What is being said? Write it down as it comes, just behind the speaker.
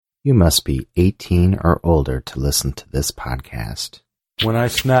You must be 18 or older to listen to this podcast. When I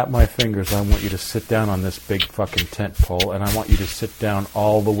snap my fingers, I want you to sit down on this big fucking tent pole, and I want you to sit down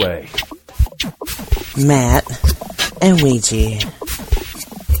all the way. Matt and Ouija.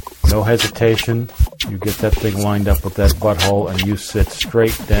 No hesitation. You get that thing lined up with that butthole, and you sit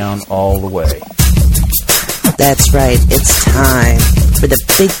straight down all the way. That's right, it's time for the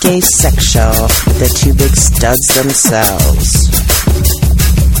Big Gay Sex Show with the two big studs themselves.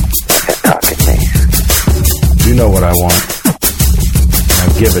 Talking to me. You know what I want. Now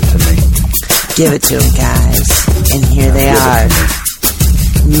give it to me. Give it to them, guys. And here they are.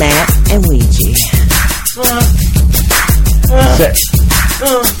 Matt and Ouija. Sit.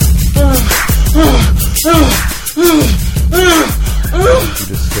 You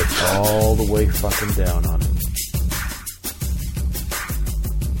just sit all the way fucking down on it.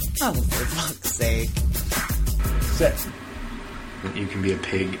 Oh, for fuck's sake. Sit. You can be a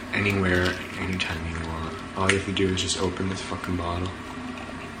pig anywhere, anytime you want. All you have to do is just open this fucking bottle.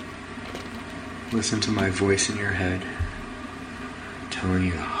 Listen to my voice in your head. Telling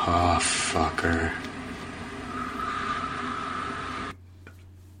you, oh, fucker.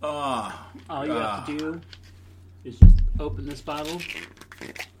 All you have to do is just open this bottle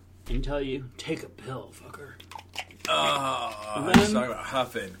and tell you, take a pill, fucker. Oh, he's talking about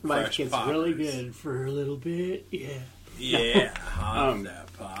huffing Life fresh gets poppers. really good for a little bit, yeah. Yeah, huff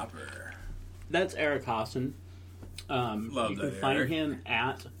that popper. That's Eric Hassan. Love you that, can find Eric. him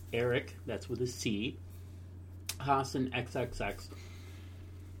at Eric, that's with a C, Hassan XXX.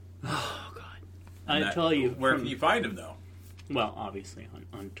 Oh, God. I tell you. Where can you find him, though? Well, obviously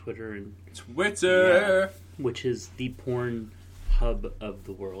on Twitter, and Twitter. which is the porn hub of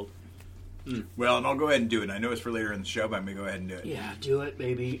the world. Well, and I'll go ahead and do it. I know it's for later in the show, but I'm going to go ahead and do it. Yeah, do it,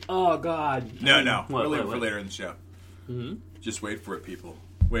 baby. Oh, God. No. What, We'll leave it what? for later in the show. Mm-hmm. Just wait for it, people.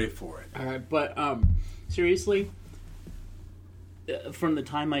 Wait for it. All right, but seriously, from the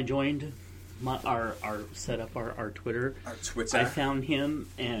time I joined our set up our Twitter, Our Twitter. I found him,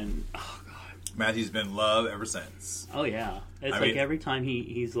 and oh God, Matthew's been in love ever since. oh yeah, it's I like mean- every time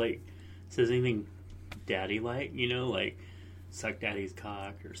he's like says anything daddy like, like suck daddy's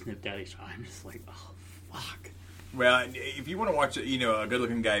cock or snip daddy's cock, I'm just like, oh fuck. Well, if you want to watch a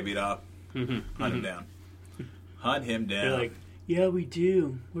good-looking guy beat up, hunt him down. Hunt him down. They're like, yeah, we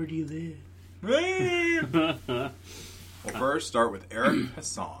do. Where do you live? Well, first, start with Eric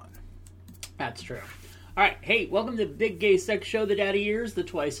Hassan. That's true. All right, hey, welcome to the Big Gay Sex Show, the Daddy Ears, the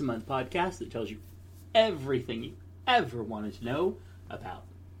twice-a-month podcast that tells you everything you ever wanted to know about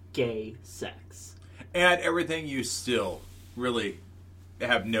gay sex. And everything you still really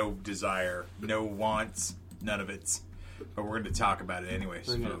have no desire, no wants, none of it. But we're going to talk about it anyways,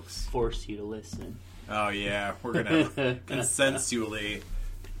 We're going to folks. force you to listen. Oh, yeah. We're going to consensually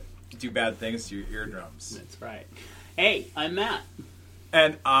do bad things to your eardrums. That's right. Hey, I'm Matt.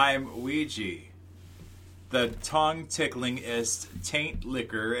 And I'm Ouija, the tongue-ticklingest taint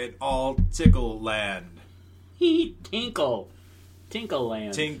liquor in all Tickle Land. Tinkle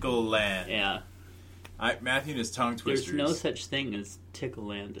Land. Tinkle Land. Yeah. Matthew and his tongue twisters. There's no such thing as Tickle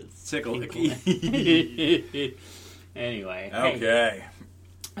Land. It's Tickle. Land. Anyway. Okay.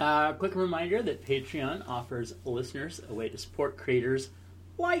 Hey, quick reminder that Patreon offers listeners a way to support creators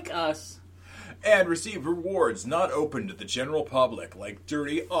like us. And receive rewards not open to the general public, like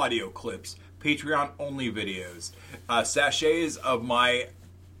dirty audio clips, Patreon-only videos, sachets of my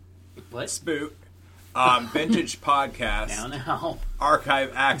What? spoot, vintage podcast, Now.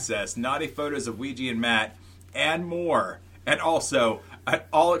 archive access, naughty photos of Ouija and Matt, and more. And also, an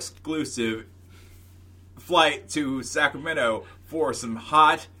all-exclusive flight to Sacramento for some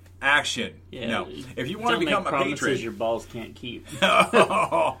hot action. Yeah. No, if you want to Don't become make a promises patron... your balls can't keep.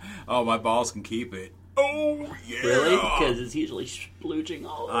 oh, my balls can keep it. Oh, yeah. Really? Because it's usually splooging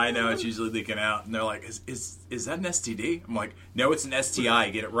all over. I know, it's usually leaking out. And they're like, is that an STD? I'm like, no, it's an STI.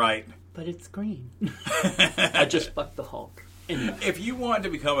 Get it right. But it's green. I just fucked the Hulk. Anyway. If you want to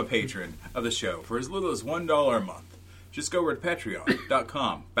become a patron of the show for as little as $1 a month, just go over to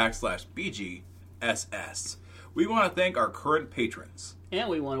patreon.com/BGSS. We want to thank our current patrons. And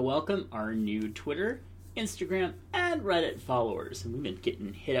we want to welcome our new Twitter, Instagram, and Reddit followers. And we've been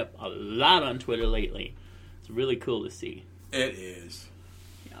getting hit up a lot on Twitter lately. It's really cool to see. It is.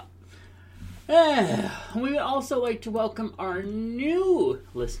 We would also like to welcome our new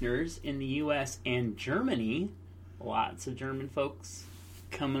listeners in the U.S. and Germany. Lots of German folks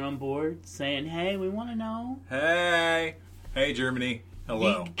coming on board saying, hey, we want to know. Hey, Germany.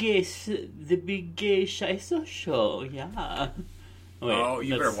 Hello. The Big Gay Scheiße Show, yeah. Wait, Oh,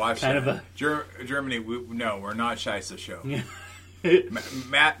 you better that's watch kind that. of a Germany, no, we're not Scheisse show.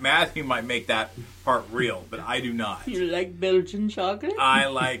 Matthew might make that part real, but I do not. You like Belgian chocolate? I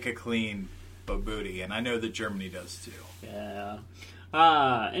like a clean booty, and I know that Germany does too. Yeah.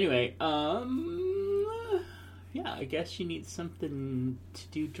 Anyway, yeah, I guess you need something to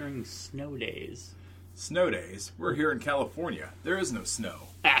do during snow days. Snow days? We're here in California. There is no snow.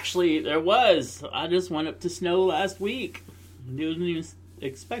 Actually, there was. I just went up to snow last week. It wasn't even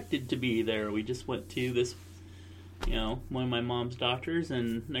expected to be there. We just went to this, one of my mom's doctors,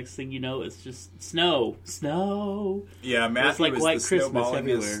 and next thing you know, it's just snow. Snow! Yeah, Matthew like was White the Christmas snowballingest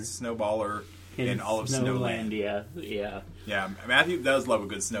everywhere. snowballer in all of Snowland. Yeah. Yeah, Matthew does love a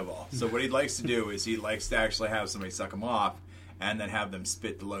good snowball. So what he likes to do is he likes to actually have somebody suck him off and then have them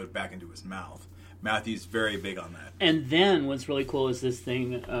spit the load back into his mouth. Matthew's very big on that. And then what's really cool is this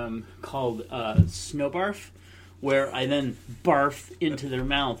thing called snow barf, where I then barf into their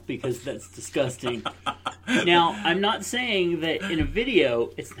mouth because that's disgusting. Now, I'm not saying that in a video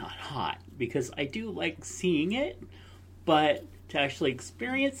it's not hot, because I do like seeing it, but to actually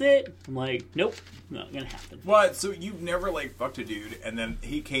experience it, I'm like, nope, not gonna happen. What? So you've never fucked a dude and then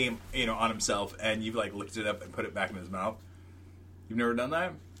he came, on himself and you've licked it up and put it back in his mouth? You've never done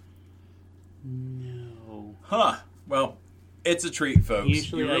that? No. Huh. Well, it's a treat, folks.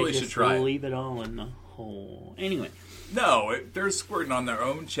 Usually you really I just should try it. leave it all in the hole. Anyway. No, they're squirting on their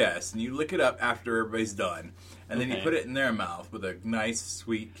own chest, and you lick it up after everybody's done, and then you put it in their mouth with a nice,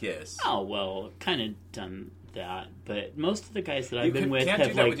 sweet kiss. Oh, well, kind of done that, but most of the guys that I've been with can't have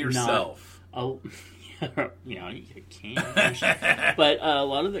do that with yourself. Oh, you can. But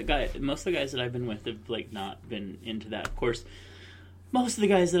most of the guys that I've been with have not been into that. Of course, most of the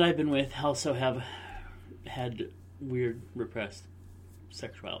guys that I've been with also have had weird repressed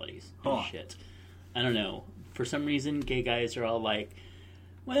sexualities and shit. I don't know. For some reason, gay guys are all like,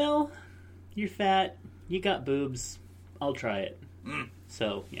 well, you're fat, you got boobs, I'll try it.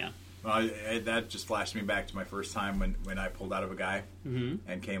 So, yeah. Well, that just flashed me back to my first time when I pulled out of a guy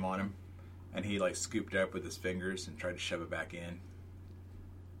and came on him, and he scooped up with his fingers and tried to shove it back in.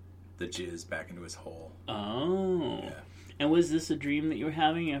 The jizz back into his hole. Oh. Yeah. And was this a dream that you were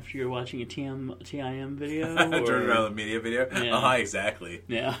having after you were watching a TIM video? Turned around the media video? Yeah. Exactly.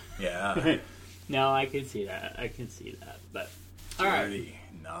 Yeah. Yeah. No, I can see that. But all right. Dirty,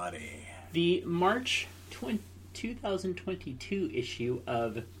 naughty. The March 2022 issue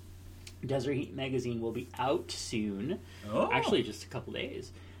of Desert Heat magazine will be out soon. Oh. Actually, just a couple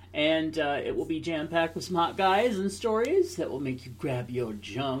days. And it will be jam-packed with some hot guys and stories that will make you grab your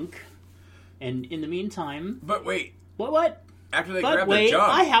junk. And in the meantime... But wait. What? After they But grab wait, their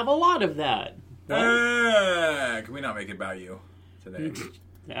junk... I have a lot of that. Can we not make it about you today?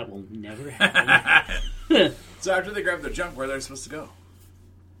 That will never happen. So after they grab their junk, where are they supposed to go?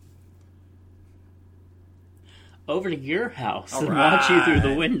 Over to your house All and watch you through the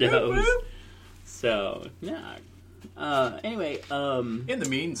right. windows. Whoop, whoop. So, yeah. Anyway, In the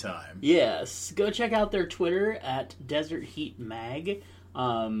meantime... yes, go check out their Twitter at Desert Heat Mag.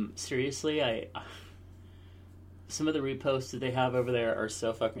 Seriously, some of the reposts that they have over there are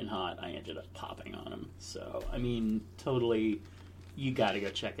so fucking hot, I ended up popping on them. So, I mean, totally, you gotta go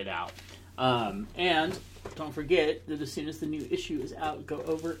check it out. And don't forget that as soon as the new issue is out, go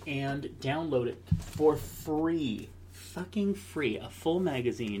over and download it for free. Fucking free. A full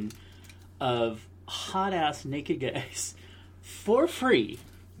magazine of hot-ass naked guys for free.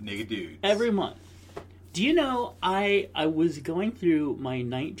 Naked dudes. Every month. Do you know, I was going through my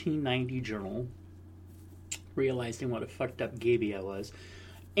 1990 journal, realizing what a fucked up gaby I was,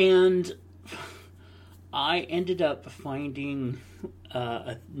 and I ended up finding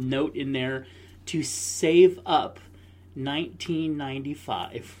a note in there to save up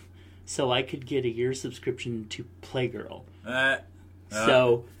 $19.95 so I could get a year subscription to Playgirl.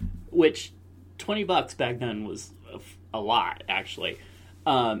 So, which $20 back then was a lot, actually.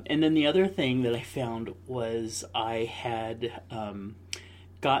 And then the other thing that I found was I had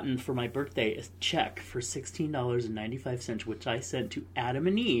gotten for my birthday a check for $16.95, which I sent to Adam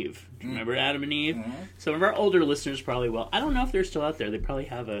and Eve. Do you remember Adam and Eve? Mm-hmm. Some of our older listeners probably will. I don't know if they're still out there. They probably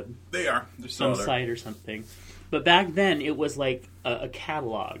have They are. They're still some site or something. But back then, it was like a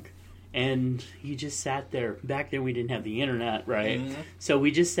catalog. And you just sat there. Back then, we didn't have the internet, right? Mm-hmm. So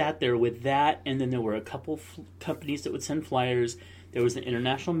we just sat there with that, and then there were a couple companies that would send flyers. There was the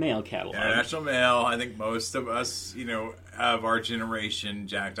International Mail catalog. International Mail. I think most of us, of our generation,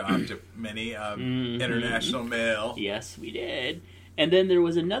 jacked off to many International Mail. Yes, we did. And then there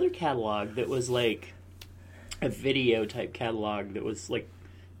was another catalog that was like a video type catalog that was like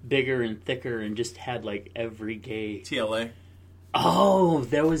bigger and thicker and just had like every gay. TLA. Oh,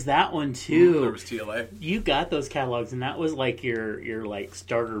 there was that one too. There was TLA. You got those catalogs, and that was like your like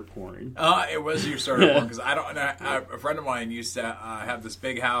starter porn. It was your starter one because I don't. A friend of mine used to have this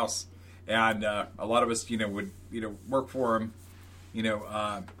big house, and a lot of us, would work for him,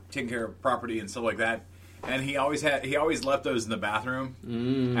 taking care of property and stuff like that. And he always left those in the bathroom,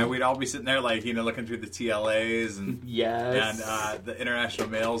 and we'd all be sitting there like looking through the TLAs and and the international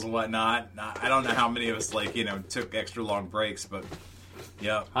mails and whatnot. I don't know how many of us took extra long breaks, but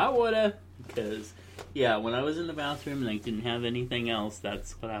yeah, I woulda, because when I was in the bathroom and I didn't have anything else,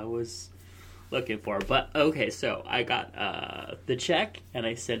 that's what I was looking for. But okay, so I got the check and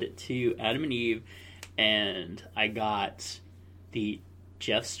I sent it to Adam and Eve, and I got the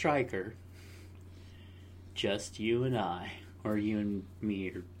Jeff Stryker. Just You and I, or You and Me,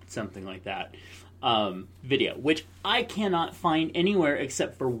 or something like that, video, which I cannot find anywhere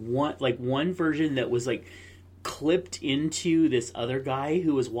except for one version that was like clipped into this other guy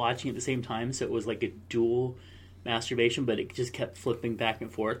who was watching at the same time, so it was like a dual masturbation, but it just kept flipping back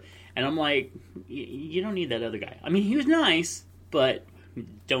and forth. And I'm like, you don't need that other guy. I mean, he was nice, but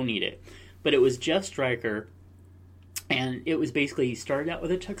don't need it. But it was Jeff Stryker. And it was basically, he started out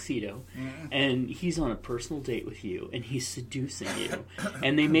with a tuxedo, and he's on a personal date with you, and he's seducing you.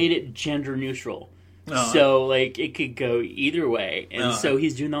 And they made it gender neutral. So, like, it could go either way. And so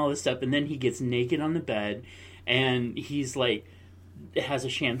he's doing all this stuff, and then he gets naked on the bed, and he's, like, has a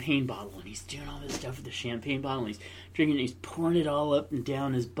champagne bottle, and he's doing all this stuff with the champagne bottle, and he's drinking, and he's pouring it all up and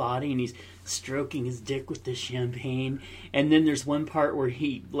down his body, and he's stroking his dick with the champagne. And then there's one part where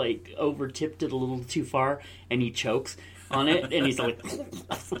he like over tipped it a little too far, and he chokes on it, and he's like,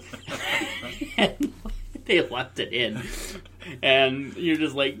 and they left it in, and you're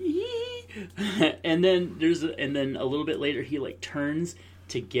just like, yee. And then a little bit later he like turns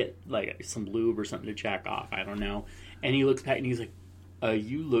to get like some lube or something to jack off, I don't know, and he looks back and he's like, are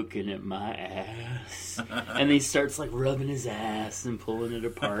you looking at my ass? And he starts like rubbing his ass and pulling it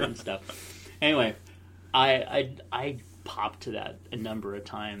apart and stuff. Anyway, I popped to that a number of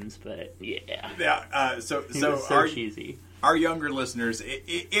times, but yeah. So so cheesy. Our younger listeners,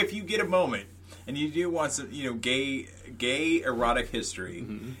 if you get a moment and you do want some, gay erotic history,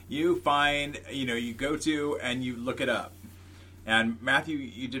 you find, you go to and you look it up. And Matthew,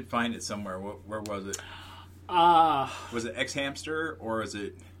 you did find it somewhere. Where was it? Was it X Hamster, or was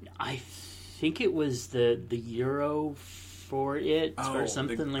it? I think it was the Euro for it, or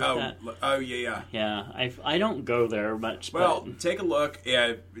something like that. Oh yeah. Yeah, I don't go there much. Well, but take a look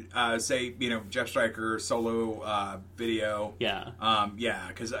at say Jeff Stryker solo video. Yeah.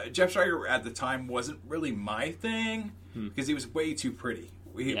 Because Jeff Stryker at the time wasn't really my thing because he was way too pretty.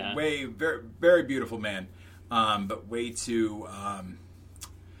 Way very very beautiful man, but way too.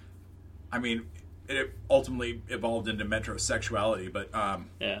 I mean. It ultimately evolved into metrosexuality, but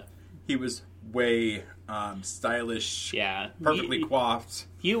he was way stylish, perfectly coiffed.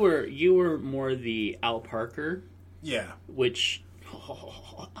 You were more the Al Parker, which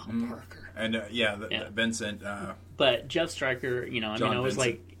Al Parker and Vincent. But Jeff Stryker, I was Vincent.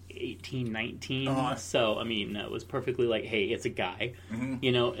 like 18, 19, so I mean, it was perfectly like, hey, it's a guy, and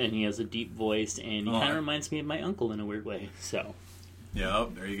he has a deep voice, and he kind of reminds me of my uncle in a weird way. So, yeah,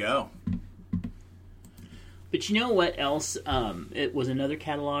 there you go. But you know what else? It was another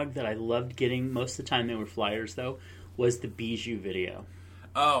catalog that I loved getting. Most of the time they were flyers, though, was the Bijou Video.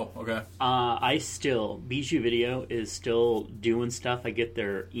 Oh, okay. Bijou Video is still doing stuff. I get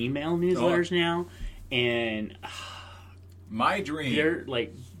their email newsletters now, and my dream. They're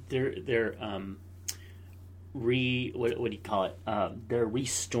like they're what do you call it? They're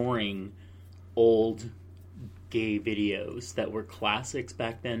restoring old gay videos that were classics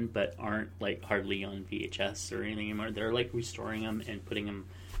back then, but aren't like hardly on VHS or anything anymore. They're like restoring them and putting them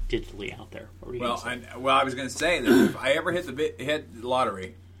digitally out there. I was going to say that if I ever hit the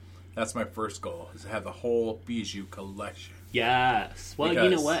lottery, that's my first goal, is to have the whole Bijou collection. Yes. Well, you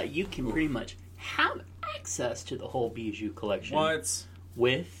know what? You can pretty much have access to the whole Bijou collection. What?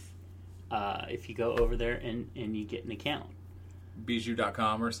 With, if you go over there and you get an account.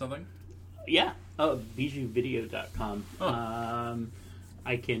 Bijou.com or something? Yeah. Oh, BijouVideo.com. Huh.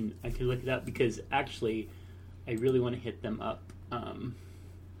 I can look it up because actually I really want to hit them up.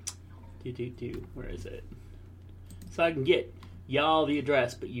 Where is it? So I can get y'all the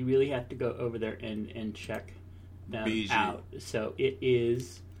address, but you really have to go over there and check them Bijou. out. So it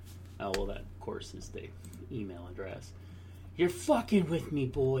is. Oh well, that of course is the email address. You're fucking with me,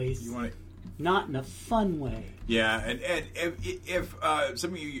 boys. You want it? Not in a fun way. Yeah, and if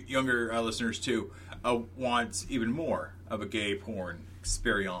some of you younger listeners too want even more of a gay porn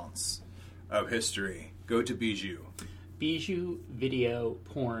experience of history, go to Bijou.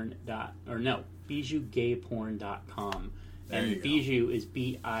 bijougayporn.com. There you And go. Bijou is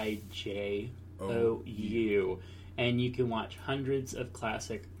Bijou. And you can watch hundreds of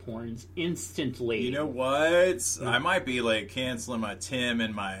classic porns instantly. You know what? I might be like canceling my Tim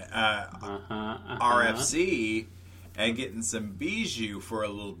and my RFC and getting some Bijou for a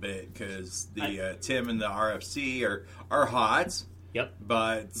little bit because the Tim and the RFC are hot, Yep.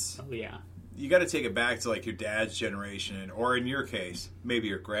 but Oh, yeah. you got to take it back to like your dad's generation, or in your case, maybe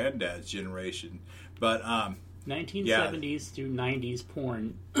your granddad's generation. But 1970s through 90s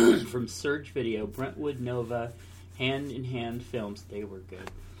porn from Surge Video, Brentwood Nova, Hand in Hand Films. They were good.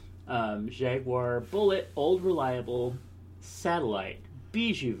 Jaguar, Bullet, Old Reliable, Satellite,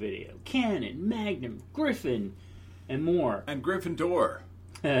 Bijou Video, Canon, Magnum, Griffin, and more. and Gryffindor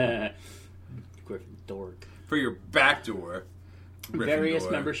Griffin dork. for your back door. Various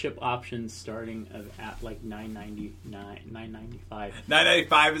Gryffindor. membership options starting at like $9.95.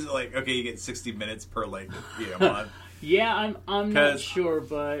 $9.95 is like, okay, you get 60 minutes per month. Yeah, I'm not 'Cause sure,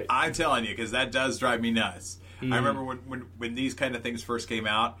 but I'm telling you, because that does drive me nuts. Mm-hmm. I remember when these kind of things first came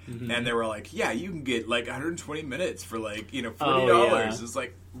out, and they were like, yeah, you can get like 120 minutes for like, $40. Oh, yeah. It's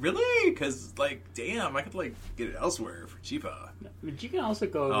like, really? Because like, damn, I could like get it elsewhere for cheaper. but you can also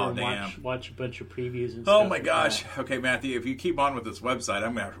go over Oh, and damn. watch a bunch of previews and Oh stuff. my like gosh. that. Okay, Matthew, if you keep on with this website,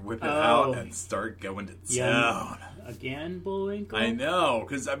 I'm going to have to whip it Oh. out and start going to Yeah. town. Again, Bullwinkle? I know,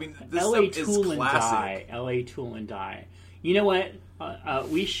 because I mean, this LA stuff Tool is and classic. Die. LA Tool and Die. You know what?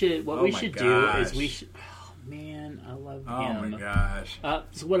 We should Oh we my should gosh. do is we should. Oh man, I love Oh him. my gosh.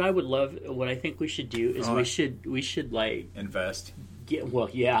 So what I think we should do is we should like Invest.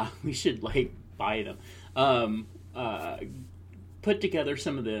 we should like buy them. Put together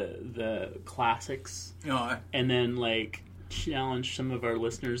some of the classics, Oh, and then like challenge some of our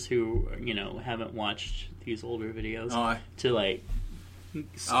listeners who haven't watched these older videos Oh. to like that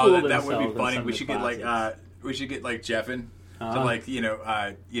would be themselves on funny. some We of should the get like classics. we should get like Jeffin to like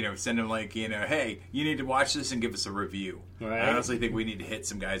send him like Right. hey, you need to watch this and give us a review. Right. I honestly think we need to hit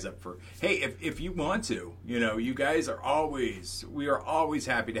some guys up for if you want to, you guys are always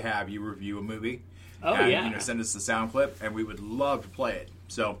happy to have you review a movie. Oh, and, yeah. Send us the sound clip and we would love to play it.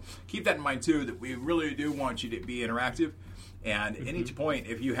 So keep that in mind too, that we really do want you to be interactive. And at any point,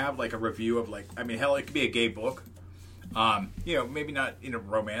 if you have like a review of hell, it could be a gay book. Maybe not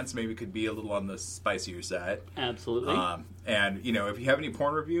romance. Maybe it could be a little on the spicier side. Absolutely. And if you have any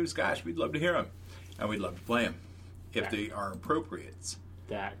porn reviews, gosh, we'd love to hear them, and we'd love to play them if they are appropriate.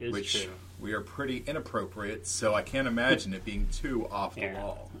 That is Which true. we are pretty inappropriate, so I can't imagine it being too off the Yeah.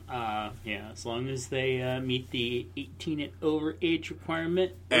 wall. As long as they meet the 18 and over age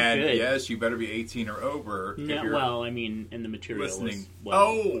requirement, we're And good. yes, you better be 18 or over. if No, you're well, I mean, in the material. listening.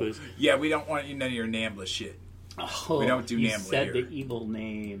 Well, 'cause- Yeah, we don't want none of your NAMBLA shit. oh, we don't do you NAMBLA said here. the evil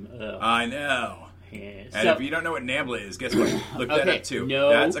name. Ugh. I know. Yeah. And So- if you don't know what NAMBLA is, guess what? Look that Okay, up too. no,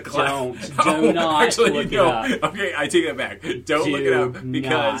 That's a class. don't. Do not actually, look it no. up. Okay, I take that back. Don't look it Do up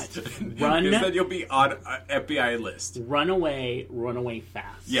because not. because then you'll be on an FBI list. run away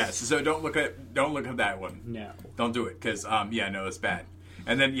fast. Yes, so don't look at that one. No. Don't do it because it's bad.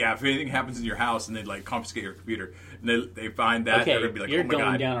 And then if anything happens in your house and they like confiscate your computer and they find that, Okay, they're gonna be like, you're oh my going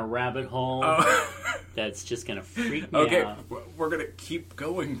god. down a rabbit hole. Oh. That's just gonna freak me Okay, out. we're gonna keep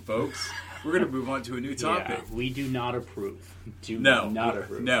going, folks. We're gonna move on to a new topic. Yeah, we do not approve. No, not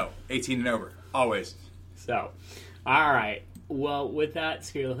approve. no, 18 and over, always. So, all right. Well, with that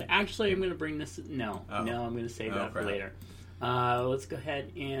scary thing, actually, I'm going to bring this. No, I'm going to save that for crap. later. Let's go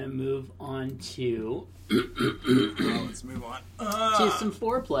ahead and move on to Let's move on. some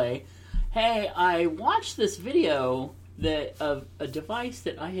foreplay. Hey, I watched this video of a device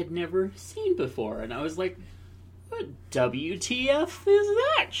that I had never seen before, and I was like, "What WTF is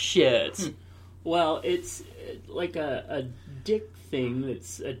that shit?" Well, it's like a dick thing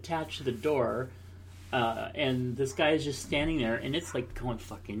that's attached to the door, and this guy is just standing there, and it's like going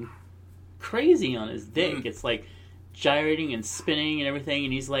fucking crazy on his dick. It's like gyrating and spinning and everything,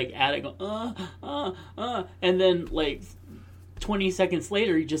 and he's like at it going, and then like 20 seconds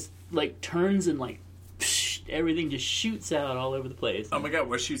later, he just like turns and like everything just shoots out all over the place. Oh my god,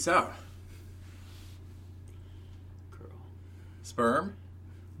 what shoots out? Girl. Sperm?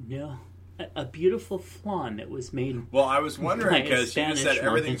 No. A beautiful flan that was made. Well, I was wondering By a because you just said Spanish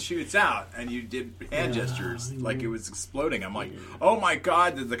everything woman. shoots out, and you did hand gestures like it was exploding. I'm like, oh my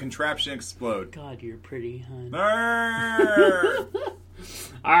god, did the contraption explode? God, you're pretty, hun. Arrgh.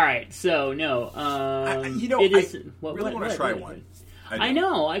 All right, so no. I it is. really want to try one. I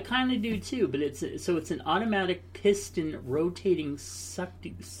know, I kind of do too, but it's an automatic piston rotating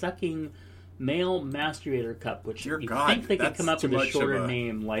sucking Male Masturbator Cup, which Dear you God, think they could that's come up too with a much of shorter a-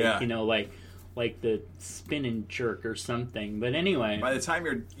 name, like yeah. like the Spin and Jerk or something. But anyway, By the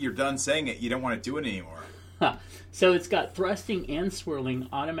time you're done saying it, you don't want to do it anymore. so it's got thrusting and swirling,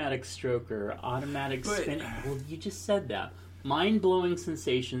 automatic stroker, automatic But- spin. Well, you just said that. Mind-blowing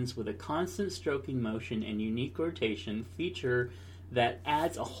sensations with a constant stroking motion and unique rotation feature that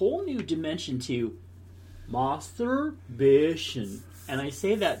adds a whole new dimension to masturbation. And I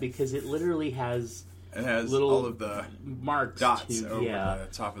say that because it literally has It has little all of the marks dots to, over yeah. the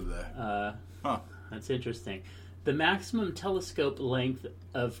top of the. That's interesting. The maximum telescope length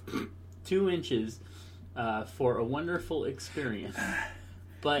of 2 inches for a wonderful experience.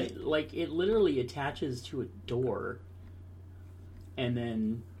 But, like, it literally attaches to a door. And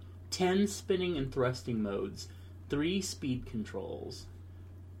then 10 spinning and thrusting modes, 3 speed controls,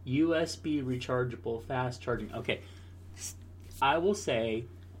 USB rechargeable fast charging. Okay, I will say,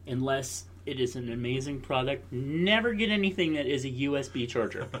 unless it is an amazing product, never get anything that is a USB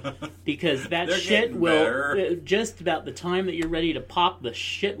charger. Because that They're shit getting will, better. just about the time that you're ready to pop, the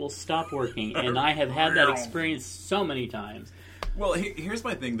shit will stop working. And I have had that experience so many times. Well, here's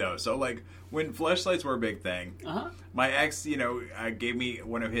my thing though. So like when fleshlights were a big thing, my ex, gave me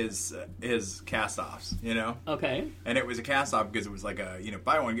one of his cast-offs, Okay. and it was a cast-off because it was like a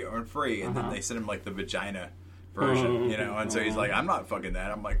buy one get one free, and then they sent him like the vagina version, and so he's like, I'm not fucking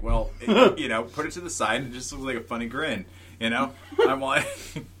that. I'm like, well, put it to the side and it just looks like a funny grin, I'm like,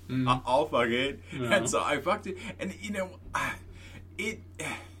 I'll fuck it, and so I fucked it, and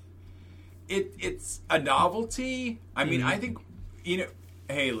it's a novelty. I mean, I think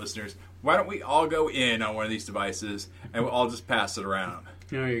hey listeners, why don't we all go in on one of these devices and we'll all just pass it around?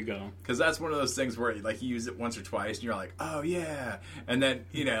 There you go. Because that's one of those things where like you use it once or twice and you're like, oh yeah, and then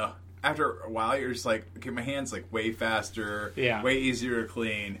after a while you're just like, okay, my hand's like way faster, way easier to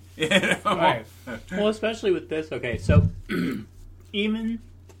clean. Right. Well, especially with this. Okay, so even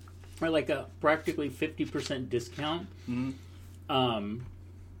for like a practically 50% discount.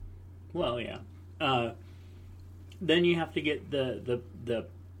 Well, yeah. Then you have to get the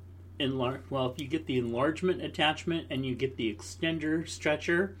if you get the enlargement attachment and you get the extender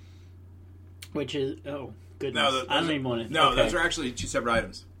stretcher, which is goodness, I don't even want to. No, those are actually 2 separate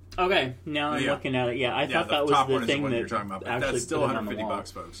items. Okay, now I'm looking at it. Yeah, I thought that was top the one is thing the one that you're talking about, but actually that's still put it on the wall.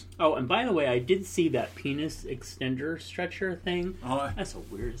 $150, folks. Oh, and by the way, I did see that penis extender stretcher thing. That's a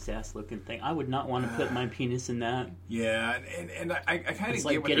weirdest ass looking thing. I would not want to put my penis in that. Yeah, and I kind of get It's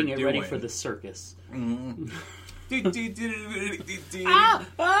like what getting they're it doing. ready for the circus. This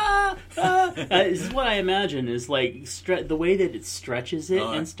This is what I imagine is like the way that it stretches it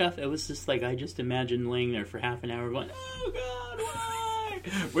and stuff. It was just like I just imagine laying there for half an hour going, "Oh God, why?"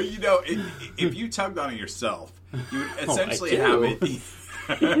 Well, if you tugged on it yourself, you would essentially have it.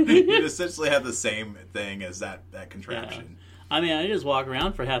 You'd essentially have the same thing as that contraption. Yeah. I mean, I just walk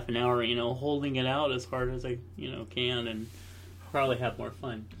around for half an hour, holding it out as hard as I, can, and probably have more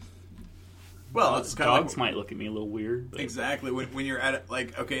fun. Well, it's kind of dogs might look at me a little weird. But. Exactly. When you're at it,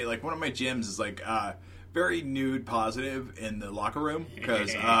 like, okay, like one of my gyms is like very nude positive in the locker room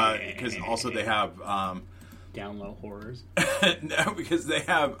because also they have down low horrors. No, because they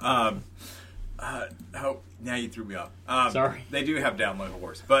have now you threw me off. Sorry. They do have down low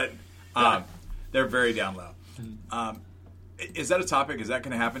horrors, but they're very down low. Is that a topic? Is that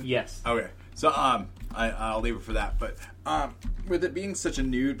going to happen? Yes. Okay. So I'll leave it for that. But with it being such a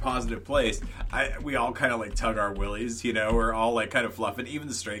nude positive place, we all kind of like tug our willies. We're all like kind of fluffing. Even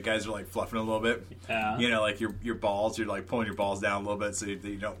the straight guys are like fluffing a little bit. Yeah. Like your balls. You're like pulling your balls down a little bit so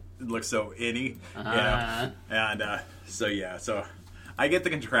you don't look so inny. And so yeah. So I get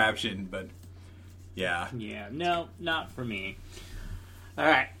the contraption, but yeah. Yeah. No, not for me. All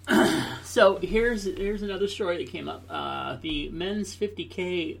right. So here's another story that came up. The men's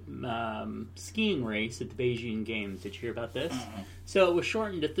 50K skiing race at the Beijing Games. Did you hear about this? So it was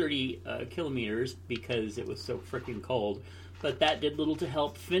shortened to 30 kilometers because it was so freaking cold. But that did little to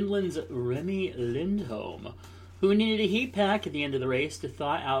help Finland's Remi Lindholm, who needed a heat pack at the end of the race to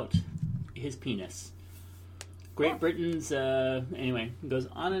thaw out his penis. Great Britain's, anyway, it goes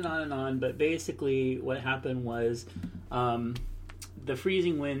on and on and on. But basically what happened was... the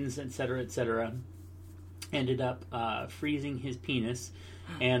freezing winds, etc., ended up freezing his penis,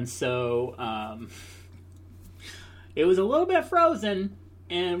 and so it was a little bit frozen.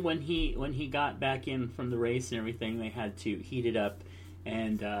 And when he got back in from the race and everything, they had to heat it up,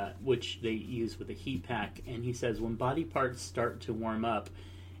 and which they use with a heat pack. And he says when body parts start to warm up,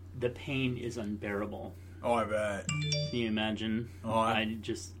 the pain is unbearable. Oh, I bet. Can you imagine? Oh,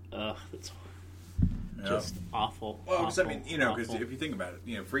 that's. Just awful. Well, 'cause, I awful, mean, you know, because awful. if you think about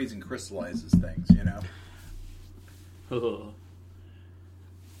it, freezing crystallizes things, you know? Ugh.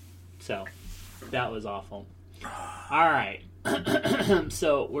 So, that was awful. All right.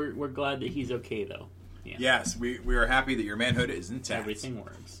 So, we're glad that he's okay, though. Yeah. Yes, we are happy that your manhood is intact. Everything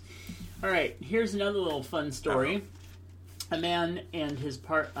works. All right. Here's another little fun story. A man and his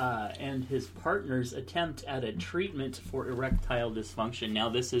partner's attempt at a treatment for erectile dysfunction. Now,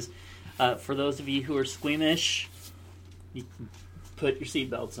 this is for those of you who are squeamish. You can put your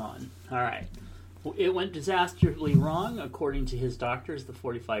seatbelts on. All right. It went disastrously wrong. According to his doctors, the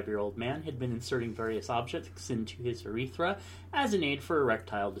 45-year-old man had been inserting various objects into his urethra as an aid for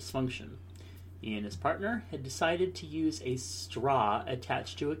erectile dysfunction. He and his partner had decided to use a straw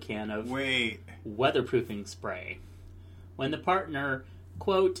attached to a can of weatherproofing spray. When the partner,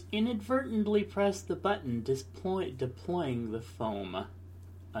 quote, inadvertently pressed the button deploying the foam,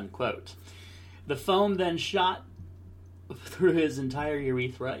 unquote. The foam then shot through his entire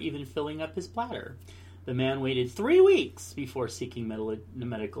urethra, even filling up his bladder. The man waited 3 weeks before seeking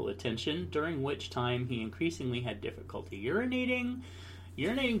medical attention, during which time he increasingly had difficulty urinating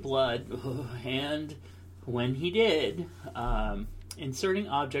blood, and when he did, inserting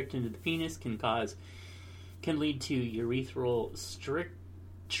object into the penis can lead to urethral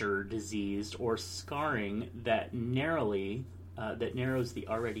stricture disease or scarring that narrows the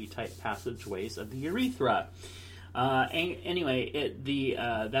already tight passageways of the urethra. Anyway,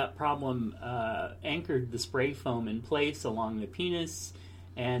 that problem anchored the spray foam in place along the penis,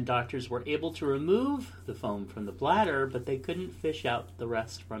 and doctors were able to remove the foam from the bladder, but they couldn't fish out the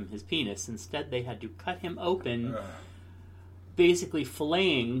rest from his penis. Instead, they had to cut him open, basically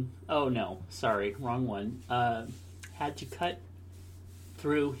filleting. Oh no, sorry, wrong one. Had to cut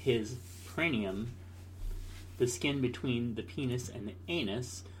through his perineum, the skin between the penis and the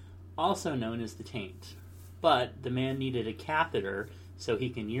anus, also known as the taint. But the man needed a catheter so he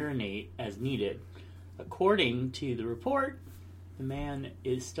can urinate as needed. According to the report, the man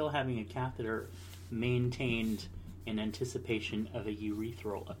is still having a catheter maintained in anticipation of a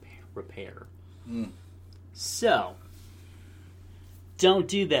urethral repair. So, don't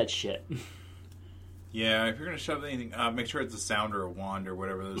do that shit. Yeah, if you're going to shove anything up, make sure it's a sound or a wand or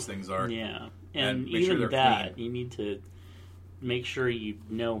whatever those things are. Yeah, and make sure even they're that, clean. you need to make sure you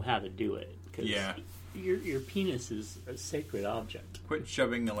know how to do it. 'Cause your penis is a sacred object. Quit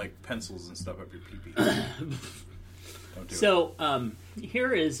shoving like pencils and stuff up your pee-pee. Don't do it. So,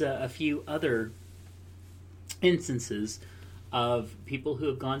 here is a few other instances of people who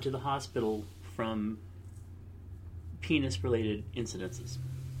have gone to the hospital from penis-related incidences.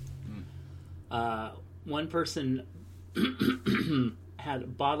 One person had a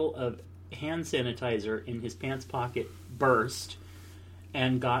bottle of hand sanitizer in his pants pocket burst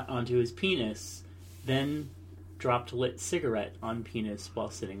and got onto his penis, then dropped a lit cigarette on penis while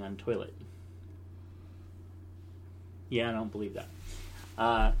sitting on toilet. Yeah, I don't believe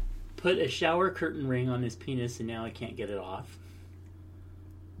that. Put a shower curtain ring on his penis and now I can't get it off.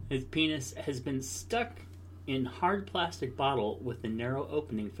 His penis has been stuck in hard plastic bottle with a narrow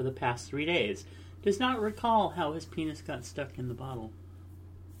opening for the past 3 days. Does not recall how his penis got stuck in the bottle.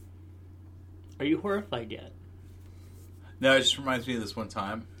 Are you horrified yet? No, it just reminds me of this one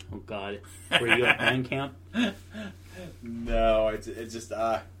time. Oh God, were you at band camp? No, it's just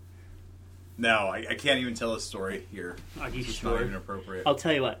no, I can't even tell a story here. Are you It's sure? not even appropriate. I'll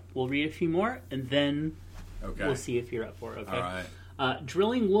tell you what. We'll read a few more, and then Okay. we'll see if you're up for it. Okay. All right.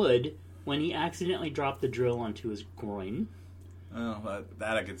 Drilling wood when he accidentally dropped the drill onto his groin. Oh,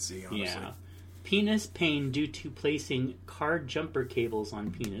 that I could see, honestly. Yeah. Penis pain due to placing car jumper cables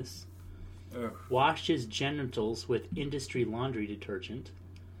on penis. Ugh. Washed his genitals with industry laundry detergent.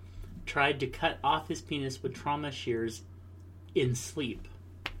 Tried to cut off his penis with trauma shears in sleep.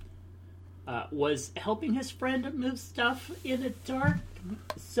 Was helping his friend move stuff in the dark,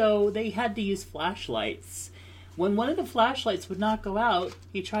 so they had to use flashlights. When one of the flashlights would not go out,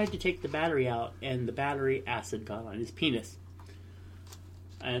 he tried to take the battery out, and the battery acid got on his penis.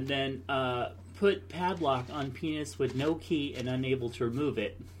 And then put padlock on penis with no key and unable to remove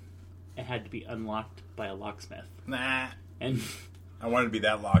it. It had to be unlocked by a locksmith. Nah. And I wanted to be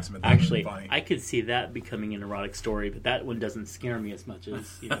that locksmith. That actually, funny. I could see that becoming an erotic story, but that one doesn't scare me as much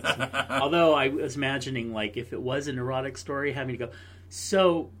as, you know. Although I was imagining, like, if it was an erotic story, having to go,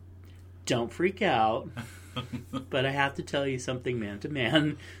 so don't freak out, but I have to tell you something man to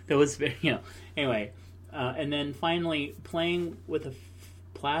man that was very, you know. Anyway, and then finally playing with a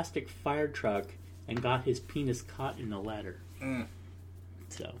plastic fire truck and got his penis caught in a ladder.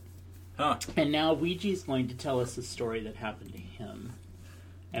 So. Huh. And now Ouija's going to tell us a story that happened to him.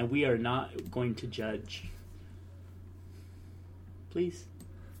 and we are not going to judge. Please.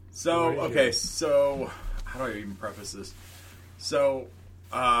 So, okay, so how do I even preface this? So,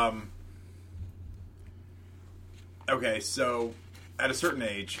 okay, so at a certain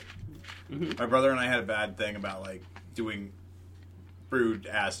age, my brother and I had a bad thing about like doing rude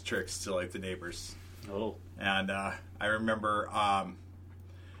ass tricks to like the neighbors. Oh. And I remember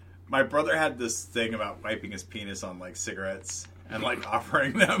my brother had this thing about wiping his penis on like cigarettes and like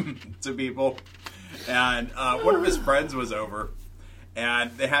offering them to people. And one of his friends was over,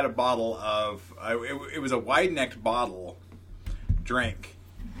 and they had a bottle of it was a wide-necked bottle drink,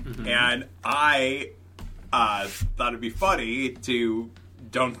 and I thought it'd be funny to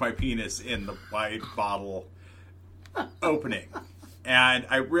dunk my penis in the wide bottle opening. And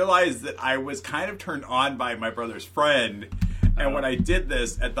I realized that I was kind of turned on by my brother's friend. And when I did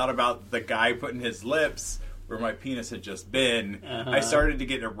this and thought about the guy putting his lips where my penis had just been, I started to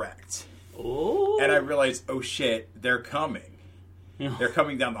get erect. Oh. And I realized, oh shit, they're coming. They're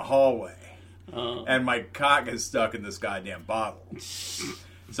coming down the hallway. And my cock is stuck in this goddamn bottle.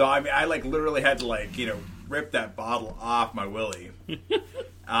 So, I mean, I like literally had to like, you know, rip that bottle off my willy.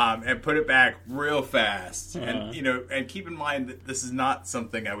 And put it back real fast. And, you know, and keep in mind that this is not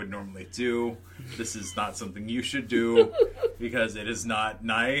something I would normally do. This is not something you should do because it is not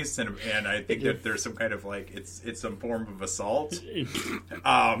nice. And I think that there's some kind of like, it's some form of assault.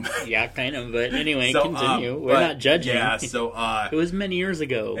 Yeah, kind of. But anyway, So, continue. We're not judging. Yeah, so, it was many years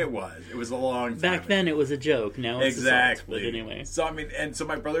ago. it was a long time Back then, it was a joke. Now it's Exactly. assault. But anyway. So I mean, and so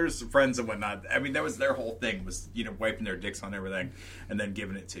my brother's friends and whatnot. I mean, that was their whole thing was, you know, wiping their dicks on everything and then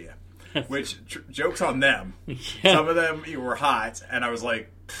giving it to you. Which jokes on them. Yeah. Some of them you were hot, and I was like,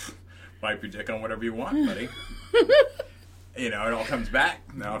 wipe your dick on whatever you want, buddy. You know, it all comes back.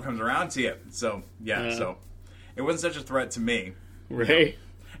 It all comes around to you. So yeah, so it wasn't such a threat to me, Right.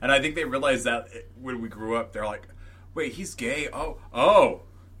 and I think they realized that when we grew up, they're like, wait, he's gay. Oh,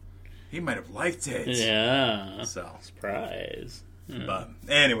 he might have liked it. Yeah. So. Surprise. But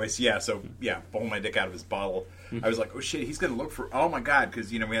anyways, yeah, so yeah, pulling my dick out of his bottle. I was like, oh shit, he's gonna look for, oh my god,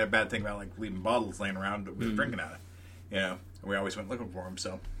 because, you know, we had a bad thing about like leaving bottles laying around that we were drinking out of, you know, and we always went looking for them.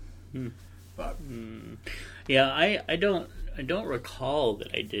 So, but Yeah, I don't recall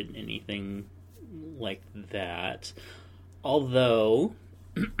that I did anything like that. Although,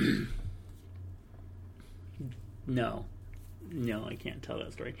 no, I can't tell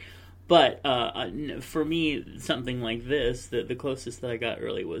that story. But for me, something like this, the closest that I got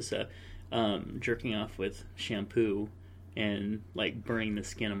early was jerking off with shampoo and like burning the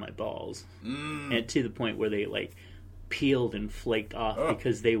skin of my balls, and to the point where they like peeled and flaked off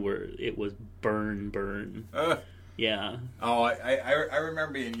because it was burn. Yeah. oh, I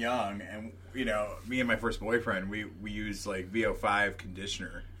remember being young, and you know, me and my first boyfriend, we used like VO5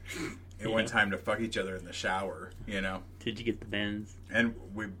 conditioner. It one time to fuck each other in the shower, you know. Did you get the bends? And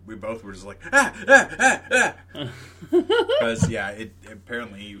we both were just like, because yeah, it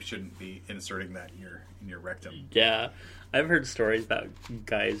apparently you shouldn't be inserting that in your rectum. Yeah, I've heard stories about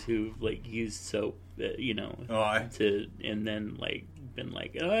guys who like used soap, you know, and then like been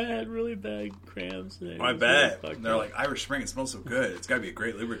like, oh, I had really bad cramps. And I bet they're like, Irish Spring. It smells so good. It's got to be a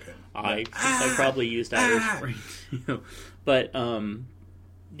great lubricant. I probably used Irish Spring, you know. But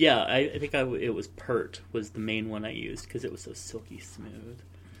yeah, I think it was Pert was the main one I used because it was so silky smooth.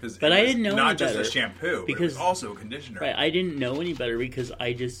 But I didn't know not any just better a shampoo, because it was also a conditioner. Right, I didn't know any better because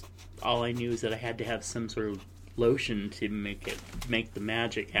all I knew is that I had to have some sort of lotion to make the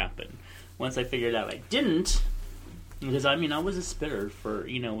magic happen. Once I figured out I didn't, because I mean I was a spitter for,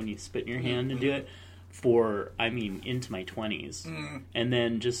 you know, when you spit in your hand and do it for, I mean, into my 20s, and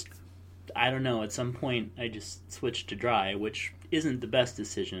then just, I don't know, at some point I just switched to dry, which isn't the best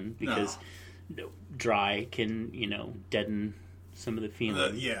decision because dry can, you know, deaden some of the feeling.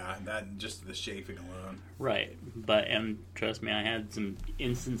 That just the chafing alone. Right, and trust me, I had some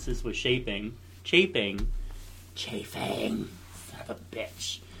instances with chafing, son of a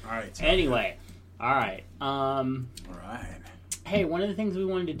bitch. All right. Anyway, all right. All right. Hey, one of the things we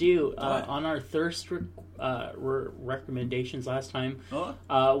wanted to do on our thirst recommendations last time,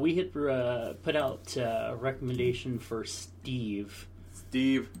 we had put out a recommendation for Steve.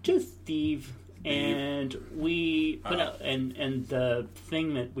 Just Steve. And we put out, and the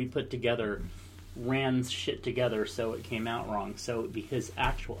thing that we put together ran shit together, so it came out wrong. So his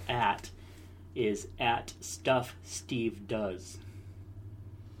actual @ is @StuffSteveDoes.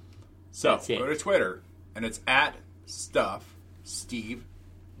 So go to Twitter, and it's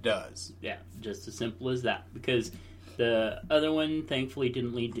 @StuffSteveDoes. Yeah, just as simple as that. Because the other one, thankfully,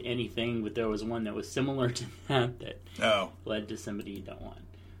 didn't lead to anything, but there was one that was similar to that led to somebody you don't want.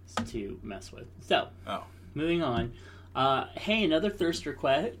 to mess with. So, Oh. moving on. Hey, another thirst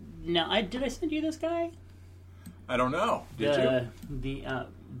request. Now, did I send you this guy? I don't know. Did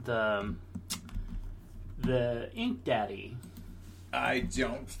you? The Ink Daddy. I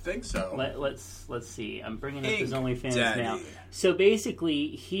don't think so. Let's see. I'm bringing up Ink his OnlyFans Daddy. now. So basically,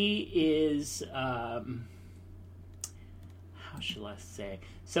 he is. How shall I say?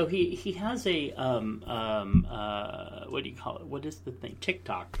 So he has a what do you call it? What is the thing?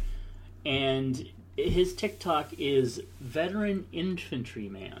 TikTok, and his TikTok is Veteran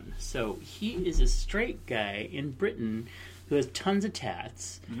Infantryman. So he is a straight guy in Britain who has tons of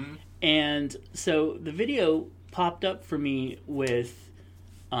tats. Mm-hmm. And so the video popped up for me with,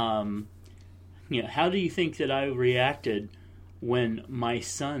 how do you think that I reacted when my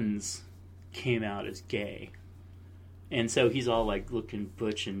sons came out as gay? And so he's all like looking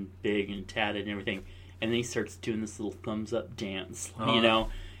butch and big and tatted and everything. And then he starts doing this little thumbs up dance,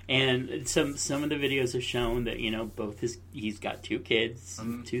 And some of the videos have shown that, he's got 2 kids,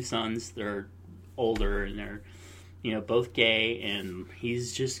 2 sons. They're older and they're, both gay, and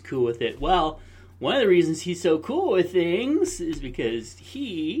he's just cool with it. Well, one of the reasons he's so cool with things is because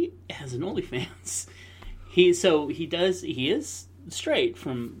he has an OnlyFans. He is straight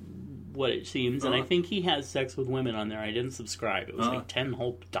from what it seems, and I think he has sex with women on there. I didn't subscribe. It was like $10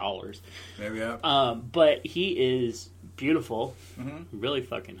 whole. Maybe, yeah. But he is beautiful, really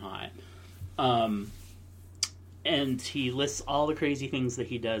fucking hot. And he lists all the crazy things that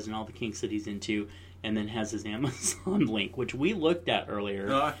he does and all the kinks that he's into, and then has his Amazon link, which we looked at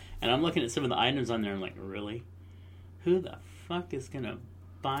earlier. And I'm looking at some of the items on there, and I'm like, really? Who the fuck is going to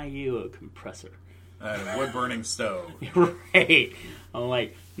buy you a compressor? A wood-burning stove. Right. I'm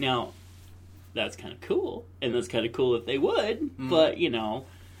like, now, that's kind of cool, and that's kind of cool if they would, but, Well,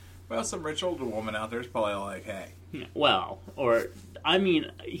 some rich older woman out there is probably like, hey.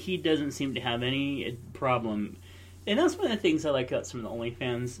 He doesn't seem to have any problem. And that's one of the things I like about some of the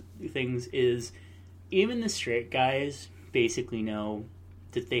OnlyFans things is even the straight guys basically know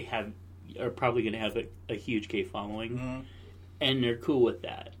that they are probably going to have a huge gay following. And they're cool with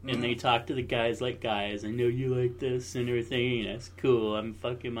that. And they talk to the guys like, guys, I know you like this and everything. That's cool. I'm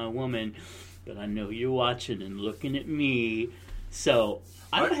fucking my woman. But I know you're watching and looking at me. So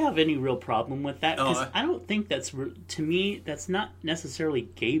I don't have any real problem with that. Because I don't think to me, that's not necessarily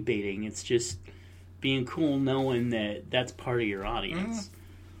gay baiting. It's just being cool knowing that that's part of your audience.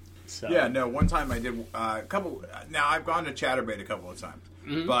 So. Yeah, no, one time I did a couple... Now, I've gone to Chatterbait a couple of times.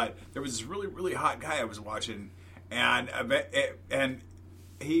 But there was this really, really hot guy I was watching... And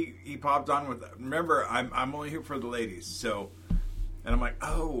he popped on with, remember, I'm only here for the ladies, so, and I'm like,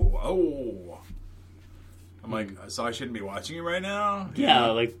 oh. I'm like, so I shouldn't be watching you right now? Yeah,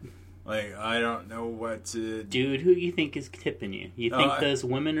 like I don't know what to... Dude, who you think is tipping you? You think those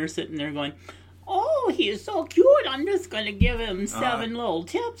women are sitting there going, oh, he is so cute, I'm just going to give him 7 little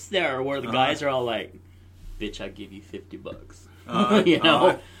tips there, where the guys are all like, bitch, I give you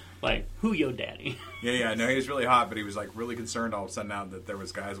 $50. Like, who your daddy? Yeah, no, he was really hot, but he was, like, really concerned all of a sudden now that there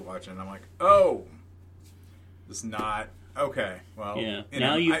was guys watching. And I'm like, oh, it's not, okay, well. Yeah,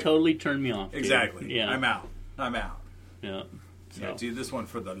 now you've totally turned me off, dude. Exactly. Yeah. I'm out. Yeah. So, yeah, do this one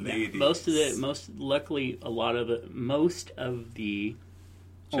for the ladies. Luckily, most of the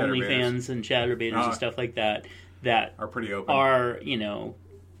OnlyFans and Chatterbaiters and stuff like that are pretty open. Are,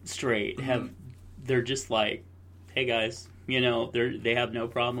 straight. They're just like, hey, guys. They have no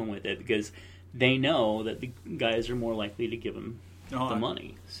problem with it because they know that the guys are more likely to give them the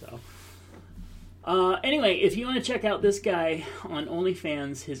money. So, anyway, if you want to check out this guy on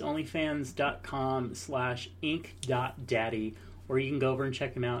OnlyFans, his onlyfans.com/ink.daddy, or you can go over and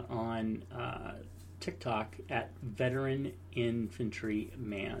check him out on TikTok at Veteran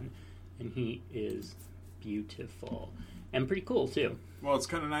Infantryman, and he is beautiful and pretty cool too. Well, it's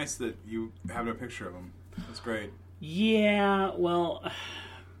kind of nice that you have a picture of him. That's great. Yeah, well,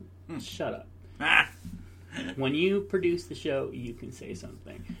 shut up. When you produce the show, you can say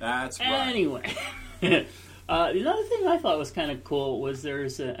something. That's right. Anyway, another thing I thought was kind of cool was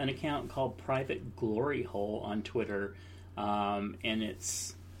there's an account called Private Glory Hole on Twitter, and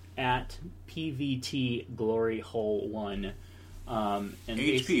it's at PVT Glory Hole 1. And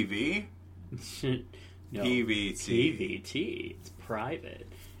HPV? No, PVT. PVT. It's private.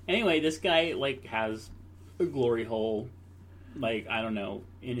 Anyway, this guy has a glory hole, I don't know,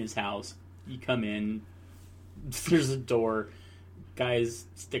 in his house. You come in, there's a door, guys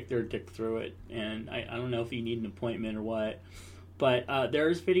stick their dick through it, and I don't know if you need an appointment or what, but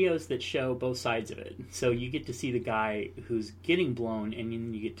there's videos that show both sides of it. So you get to see the guy who's getting blown, and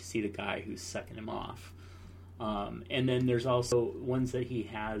then you get to see the guy who's sucking him off. And then there's also ones that he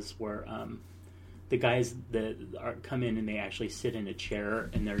has where the guys that come in and they actually sit in a chair,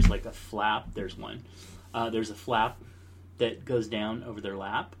 and there's like a flap. There's one. There's a flap that goes down over their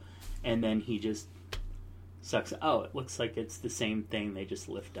lap, and then he just sucks. Oh, it looks like it's the same thing. They just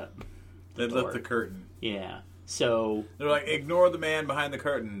lift up. They lift the curtain. Yeah. So they're like, ignore the man behind the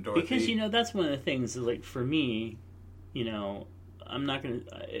curtain, Dorothy. Because that's one of the things. Is like for me, I'm not gonna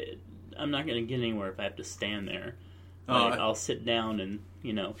get anywhere if I have to stand there. Like, I'll sit down and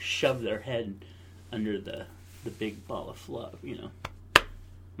shove their head under the big ball of fluff.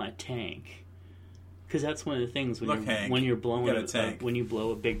 My tank. Because that's one of the things when you're blowing when you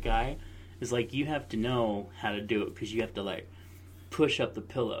blow a big guy, is like you have to know how to do it because you have to like push up the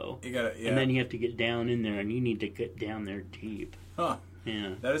pillow. You gotta, yeah. And then you have to get down in there, and you need to get down there deep. Huh.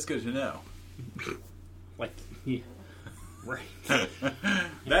 Yeah. That is good to know. Like, yeah. Right.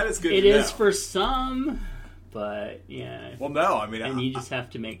 That is good to know. It is for some, but yeah. Well, no, I mean... And you just have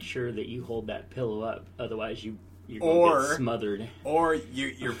to make sure that you hold that pillow up, otherwise you're going to get smothered. Or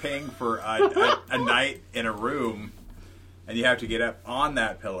you're paying for a night in a room, and you have to get up on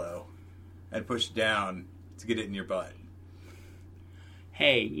that pillow and push it down to get it in your butt.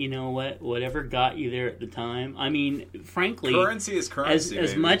 Hey, you know what? Whatever got you there at the time. I mean, frankly, currency is currency.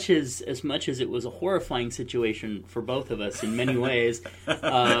 As much as it was a horrifying situation for both of us in many ways.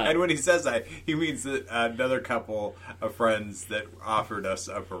 And when he says that, he means that another couple of friends that offered us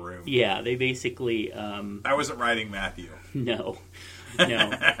up a room. Yeah, they basically. I wasn't writing Matthew. No.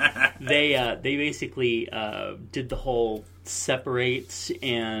 They basically did the whole separate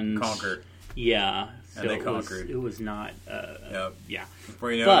and conquer. Yeah. And they conquered. It was not... Yep. Yeah.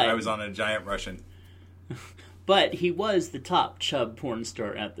 Before you know it, I was on a giant Russian. But he was the top chub porn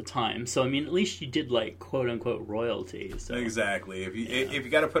star at the time. So, I mean, at least you did, like, quote-unquote royalty. So. Exactly. If you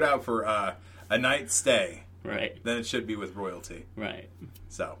got to put out for a night's stay, right, then it should be with royalty. Right.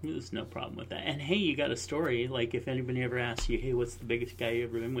 So. There's no problem with that. And, hey, you got a story. Like, if anybody ever asks you, hey, what's the biggest guy you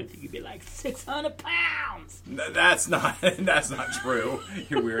ever been with? You'd be like, 600 pounds! That's not true,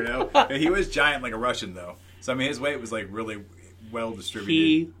 you weirdo. He was giant like a Russian, though. So, I mean, his weight was, like, really well distributed.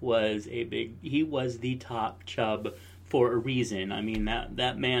 He was the top chub for a reason. I mean,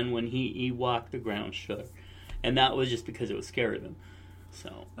 that man, when he walked, the ground shook. And that was just because it was scared of him.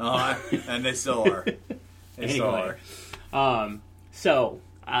 So. And they still are. Still are. So,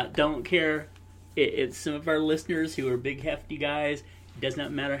 don't care. It's some of our listeners who are big, hefty guys. It does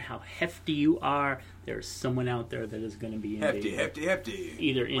not matter how hefty you are. There's someone out there that is going to be hefty.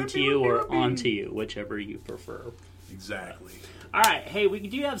 Either into you or onto you, whichever you prefer. Exactly. All right. Hey, we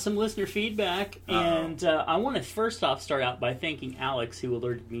do have some listener feedback. And I want to first off start out by thanking Alex, who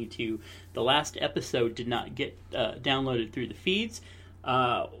alerted me to the last episode did not get downloaded through the feeds.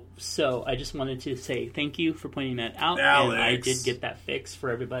 So I just wanted to say thank you for pointing that out. Alex. And I did get that fixed for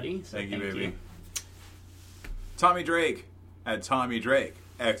everybody. So thank you, baby. Tommy Drake at Tommy Drake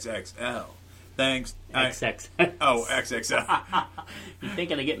XXL. Thanks. XX. XXL. You're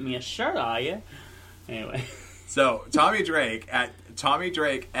thinking of getting me a shirt, are you? Anyway. So Tommy Drake at Tommy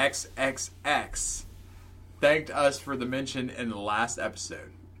Drake XXX thanked us for the mention in the last episode.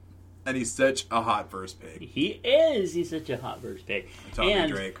 And he's such a hot verse pig. He is. He's such a hot verse pig. Tommy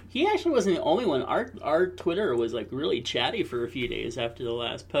Drake. He actually wasn't the only one. Our Twitter was like really chatty for a few days after the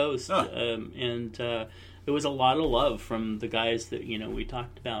last post, and it was a lot of love from the guys that we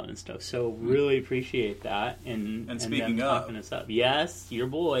talked about and stuff. So really appreciate that. And speaking them of talking us up, yes, your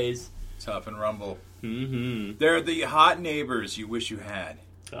boys, Tough and Rumble. Mm-hmm. They're the hot neighbors you wish you had.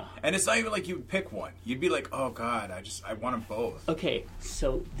 Oh. And it's not even like you would pick one. You'd be like, oh, God, I want them both. Okay,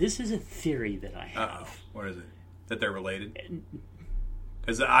 so this is a theory that I have. Uh-oh. What is it? That they're related?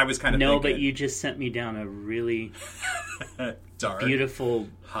 Because I was kind of thinking... No, but you just sent me down a really... dark. Beautiful...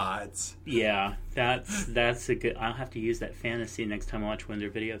 Hot. Yeah, that's a good... I'll have to use that fantasy next time I watch one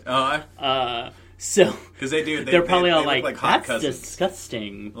of their videos. So... Because they do... They're probably all like hot that's cousins.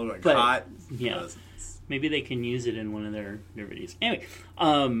 Disgusting. Look like but, hot yeah. cousins. Maybe they can use it in one of their videos. Anyway,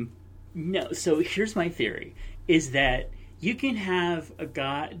 no. So here's my theory: is that you can have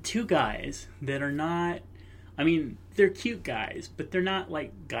two guys that are not. I mean, they're cute guys, but they're not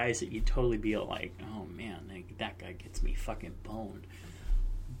like guys that you totally be like, oh man, that guy gets me fucking boned.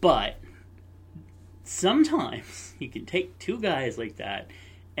 But sometimes you can take two guys like that,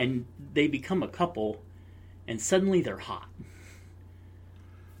 and they become a couple, and suddenly they're hot.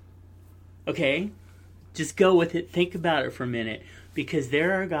 Okay. Just go with it. Think about it for a minute. Because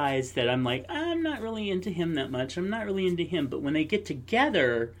there are guys that I'm like, I'm not really into him that much. I'm not really into him. But when they get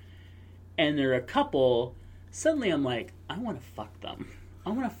together and they're a couple, suddenly I'm like, I want to fuck them. I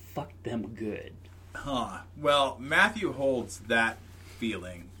want to fuck them good. Well, Matthew holds that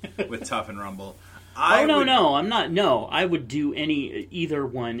feeling with Tough and Rumble. No, I'm not. No, I would do either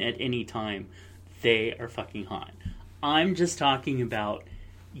one at any time. They are fucking hot. I'm just talking about,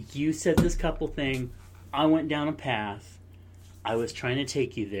 you said this couple thing, I went down a path, I was trying to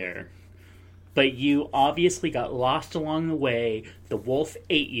take you there, but you obviously got lost along the way, the wolf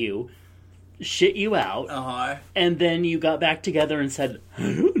ate you, shit you out, and then you got back together and said,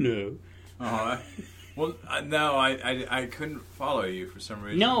 I don't know. Well, no, I couldn't follow you for some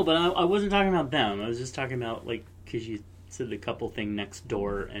reason. No, but I wasn't talking about them. I was just talking about, like, because you said the couple thing next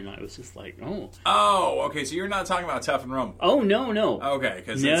door, and I was just like, oh. Oh, okay, so you're not talking about Tough and Rumble. Oh, no. Okay,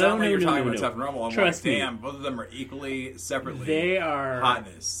 because it sounds like you're talking about no. Tough and Rumble. I'm Trust like, me. damn, both of them are equally, separately They are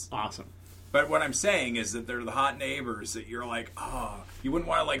hotness. Awesome. But what I'm saying is that they're the hot neighbors that you're like, you wouldn't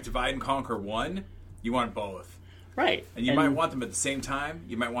want to, like, divide and conquer one. You want both. Right. And you might want them at the same time.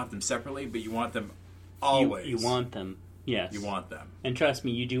 You might want them separately, but you want them always. You want them. Yes. You want them. And trust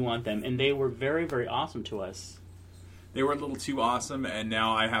me, you do want them. And they were very, very awesome to us. They were a little too awesome, and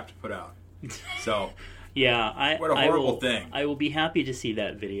now I have to put out. So, yeah, what a horrible thing. I will be happy to see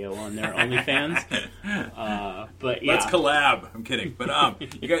that video on their OnlyFans. But yeah, let's collab. I'm kidding, but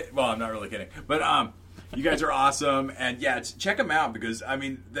you guys. Well, I'm not really kidding, but you guys are awesome, and yeah, check them out because I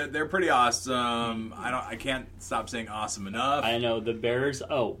mean they're pretty awesome. I can't stop saying awesome enough. I know the Bears.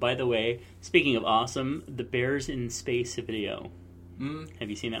 Oh, by the way, speaking of awesome, the Bears in Space video. Have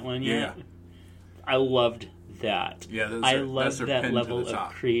you seen that one yet? Yeah. I loved that. Yeah, I loved that level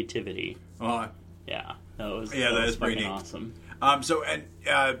of creativity. Yeah, that was pretty neat. Awesome.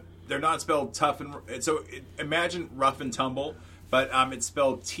 They're not spelled tough and so imagine rough and tumble, but it's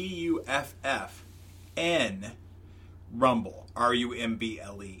spelled TUFFN Rumble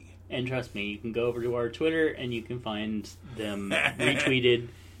RUMBLE. And trust me, you can go over to our Twitter and you can find them retweeted.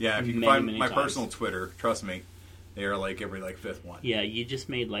 Yeah, if you can find my personal Twitter, trust me, they are like every fifth one. Yeah, you just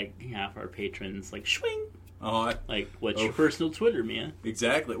made like half our patrons like swing. Like, what's your personal Twitter, man?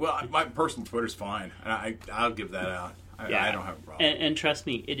 Exactly. Well, my personal Twitter's fine. I'll give that out. I don't have a problem. And trust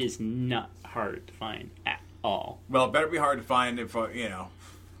me, it is not hard to find at all. Well, it better be hard to find if, for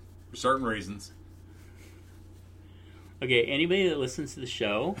certain reasons. Okay, anybody that listens to the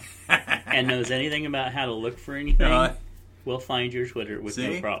show and knows anything about how to look for anything will find your Twitter with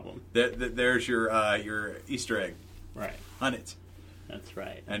no problem. There's your Easter egg. Right. Hunt it. That's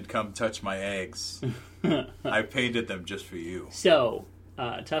right. And come touch my eggs. I painted them just for you. So,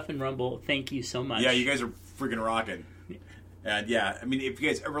 Tough and Rumble, thank you so much. Yeah, you guys are freaking rocking. And yeah, I mean, if you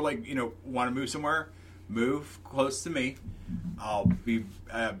guys ever want to move somewhere, move close to me. I'll be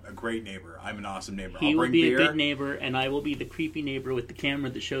a great neighbor. I'm an awesome neighbor. He I'll bring will be beer. a good neighbor, and I will be the creepy neighbor with the camera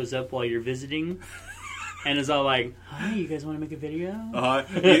that shows up while you're visiting. And is all like, hi, you guys want to make a video?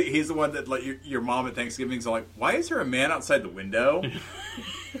 He's the one that your mom at Thanksgiving is like, why is there a man outside the window?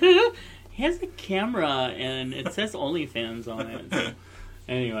 He has a camera and it says OnlyFans on it. So.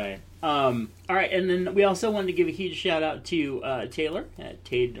 Anyway, all right, and then we also wanted to give a huge shout out to Taylor at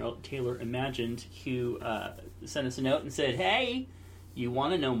Taylor Imagined, who sent us a note and said, hey, you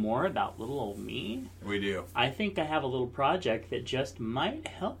want to know more about little old me? We do. I think I have a little project that just might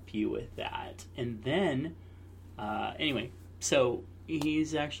help you with that. And then, anyway, so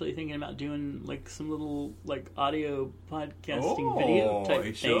he's actually thinking about doing some little audio podcasting video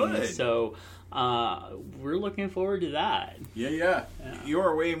type thing. So we're looking forward to that. Yeah. You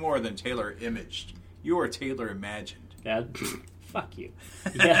are way more than Taylor Imaged. You are Taylor Imagined. Fuck you.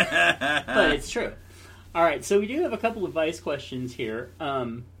 Yeah, but it's true. All right, so we do have a couple of Vice questions here.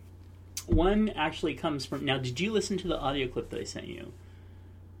 One actually comes from... Now, did you listen to the audio clip that I sent you?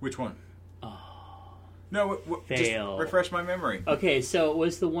 Which one? No, fail. Just refresh my memory. Okay, so it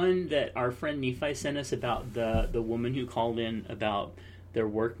was the one that our friend Nephi sent us about the woman who called in about their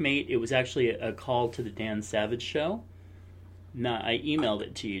workmate. It was actually a call to the Dan Savage show. No, I emailed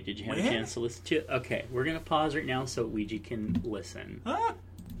it to you. Did you have a chance to listen to it? Okay, we're going to pause right now so Ouija can listen.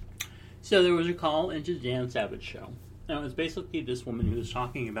 So there was a call into the Dan Savage show. And it was basically this woman who was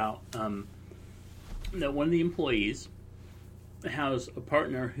talking about that one of the employees has a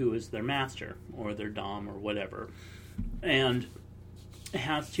partner who is their master or their dom or whatever, and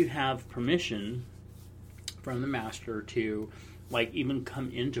has to have permission from the master to even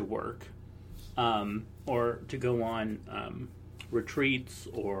come into work or to go on retreats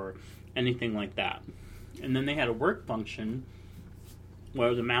or anything like that. And then they had a work function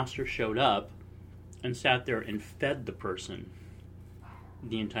where the master showed up and sat there and fed the person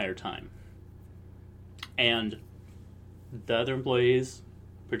the entire time. And the other employees,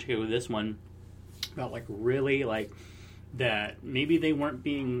 particularly this one, felt really that maybe they weren't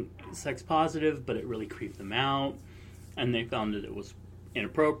being sex positive, but it really creeped them out, and they found that it was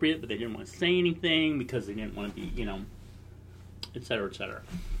inappropriate, but they didn't want to say anything because they didn't want to be, et cetera, et cetera.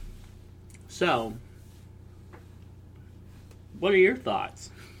 So, what are your thoughts?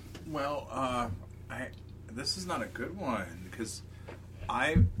 Well, this is not a good one because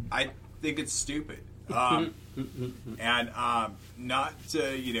I think it's stupid. And not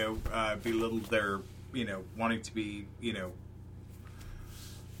to belittle their wanting to be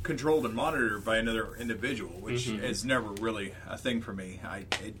controlled and monitored by another individual, which is never really a thing for me.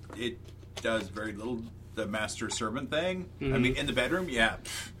 It does very little. The master servant thing. I mean, in the bedroom, yeah,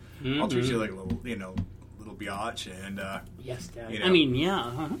 I'll treat you like a little little biatch, and yes, Dad. I mean,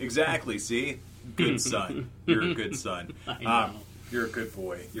 yeah, exactly. See, good son. You're a good son. I know. You're a good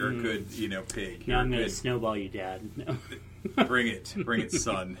boy. You're a good, pig. Now I'm going to snowball you, Dad. No. Bring it,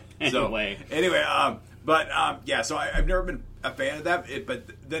 son. Anyway, yeah. So I've never been a fan of that. But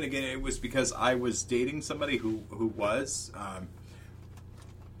then again, it was because I was dating somebody who was.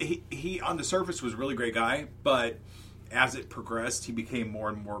 He on the surface was a really great guy, but as it progressed, he became more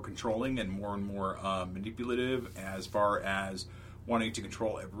and more controlling and more manipulative as far as wanting to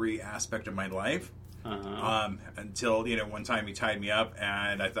control every aspect of my life. Until one time he tied me up,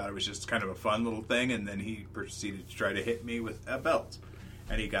 and I thought it was just kind of a fun little thing, and then he proceeded to try to hit me with a belt,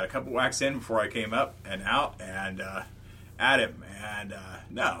 and he got a couple whacks in before I came up and out and at him. And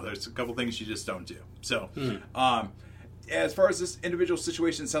no, there's a couple things you just don't do. So. As far as this individual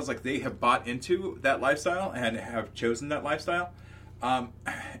situation, it sounds like they have bought into that lifestyle and have chosen that lifestyle.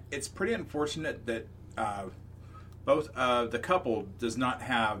 It's pretty unfortunate that both the couple does not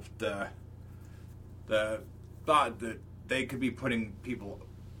have the thought that they could be putting people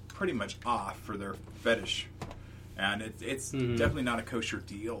pretty much off for their fetish, and it's definitely not a kosher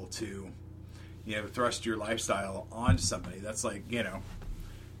deal to thrust your lifestyle onto somebody. That's like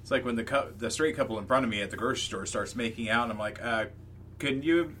it's like when the straight couple in front of me at the grocery store starts making out, and I'm like, can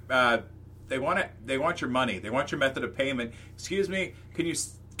you? They want your money. They want your method of payment. Excuse me, can you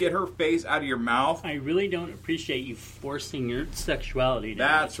get her face out of your mouth? I really don't appreciate you forcing your sexuality.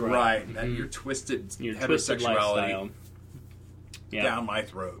 That's right. That your twisted heterosexuality down my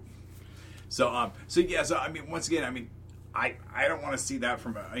throat. So I mean, once again, I mean, I don't want to see that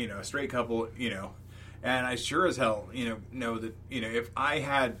from a straight couple, And I sure as hell, know that, if I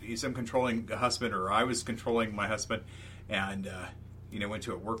had some controlling husband, or I was controlling my husband, and, went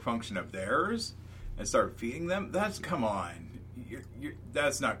to a work function of theirs and started feeding them, come on.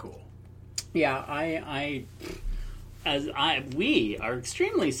 That's not cool. Yeah, we are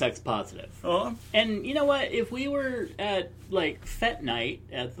extremely sex positive. And you know what? If we were at, like, Fet Night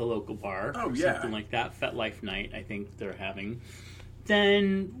at the local bar, or something like that, Fet Life Night, I think they're having,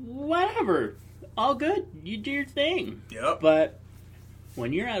 then whatever. All good. You do your thing. Yep. But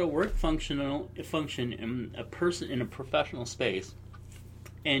when you're at a work function in a professional space,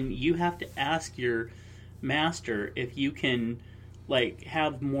 and you have to ask your master if you can, like,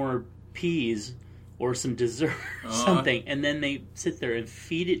 have more peas or some dessert or something, and then they sit there and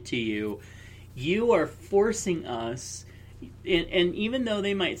feed it to you, you are forcing us. And even though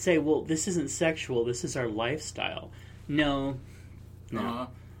they might say, "Well, this isn't sexual. This is our lifestyle." No.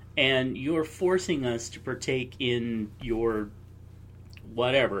 And you're forcing us to partake in your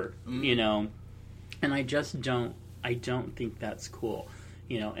whatever, and I just don't think that's cool,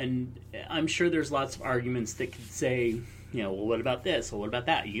 and I'm sure there's lots of arguments that could say, well, what about this? Well, what about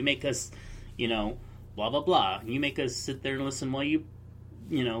that? You make us, blah, blah, blah. You make us sit there and listen while you,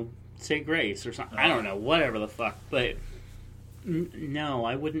 say grace or something. I don't know, whatever the fuck, but no,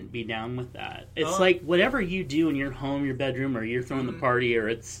 I wouldn't be down with that. It's like whatever you do in your home, your bedroom, or you're throwing the party, or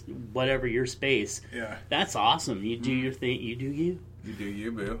it's whatever your space. Yeah, that's awesome. You do your thing. You do you. You do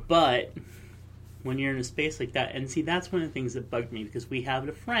you, boo. But when you're in a space like that, and see, that's one of the things that bugged me, because we had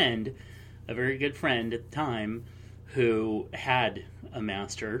a friend, a very good friend at the time, who had a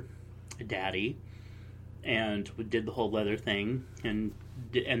master, a daddy, and did the whole leather thing and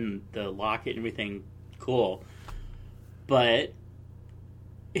the locket and everything. Cool. But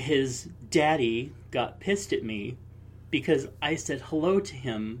his daddy got pissed at me because I said hello to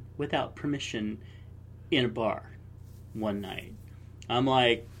him without permission in a bar one night. I'm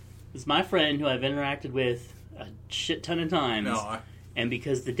like, this is my friend who I've interacted with a shit ton of times. And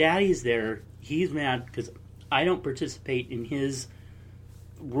because the daddy's there, he's mad because I don't participate in his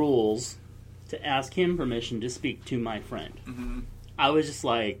rules to ask him permission to speak to my friend. I was just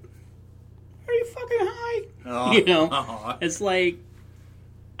like, are you fucking high? It's like,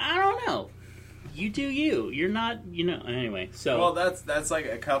 I don't know. You do you. You're not, anyway. So well, that's like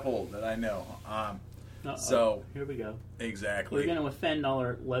a couple that I know. So here we go. Exactly. We're going to offend all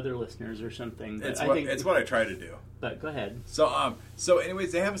our leather listeners or something. But It's what I try to do. But go ahead. So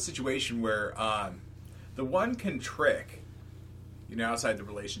anyways, they have a situation where the one can trick, outside the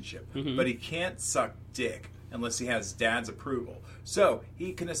relationship, but he can't suck dick unless he has dad's approval. So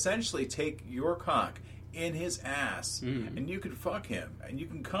he can essentially take your cock in his ass, and you can fuck him, and you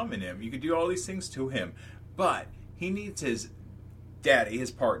can come in him, you can do all these things to him, but he needs his daddy,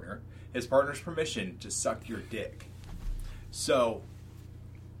 his partner's permission to suck your dick. So,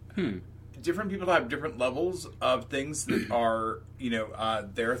 different people have different levels of things that are,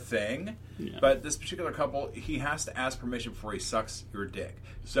 their thing. Yeah. But this particular couple, he has to ask permission before he sucks your dick.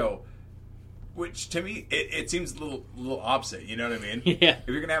 So, which to me, it seems a little opposite. You know what I mean? Yeah. If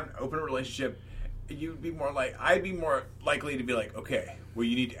you're gonna have an open relationship, I'd be more likely to be like, okay, well,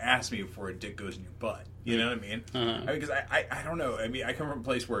 you need to ask me before a dick goes in your butt. You know what I mean? I mean, because I don't know. I mean, I come from a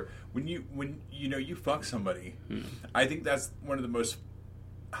place where when you fuck somebody, I think that's one of the most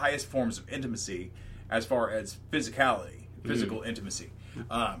highest forms of intimacy as far as physical intimacy.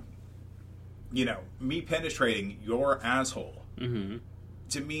 Me penetrating your asshole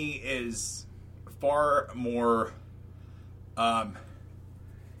to me is far more of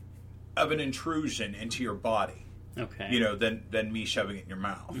an intrusion into your body. Okay. Than me shoving it in your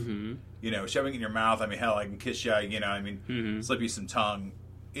mouth. Shoving it in your mouth. I mean, hell, I can kiss you. Slip you some tongue.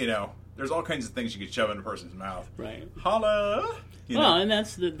 There's all kinds of things you could shove in a person's mouth. Right. Holla. And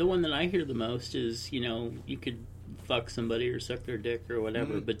that's the one that I hear the most is, you could fuck somebody or suck their dick or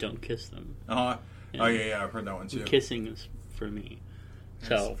whatever, but don't kiss them. Oh yeah, I've heard that one too. Kissing is for me.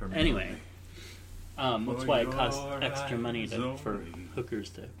 So for me. Anyway, that's why it costs extra money for hookers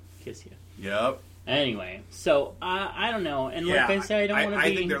to kiss you. Yep. Anyway, so I don't know, and like I said, I don't want to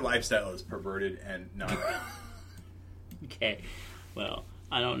be. I think their lifestyle is perverted and not right. Okay, well,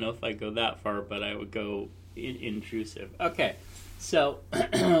 I don't know if I go that far, but I would go intrusive. Okay, so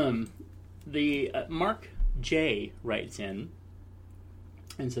the Mark J writes in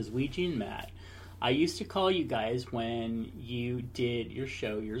and says, Ouija and Matt, I used to call you guys when you did your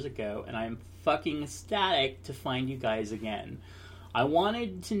show years ago, and I'm fucking ecstatic to find you guys again. I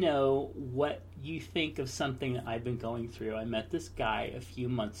wanted to know what you think of something that I've been going through. I met this guy a few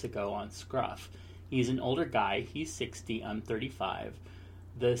months ago on Scruff. He's an older guy. He's 60. I'm 35.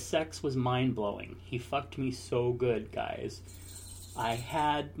 The sex was mind-blowing. He fucked me so good, guys. I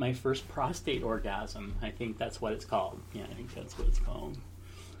had my first prostate orgasm. I think that's what it's called. Yeah, I think that's what it's called.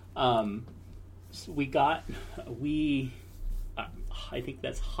 So I think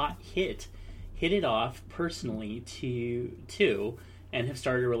that's hit it off personally too, and have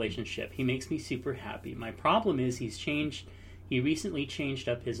started a relationship. He makes me super happy. My problem is he recently changed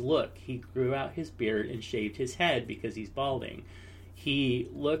up his look. He grew out his beard and shaved his head because he's balding. He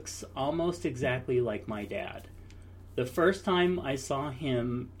looks almost exactly like my dad. The first time I saw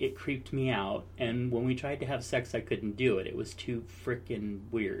him, it creeped me out, and when we tried to have sex, I couldn't do it. It was too frickin'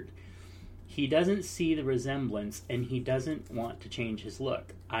 weird. He doesn't see the resemblance, and he doesn't want to change his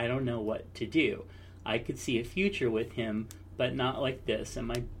look. I don't know what to do. I could see a future with him, but not like this.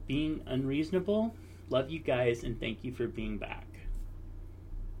 Am I being unreasonable? Love you guys, and thank you for being back.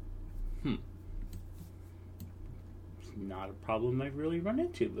 It's not a problem I've really run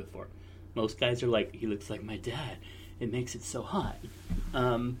into before. Most guys are like, he looks like my dad. It makes it so hot.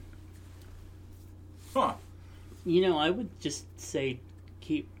 I would just say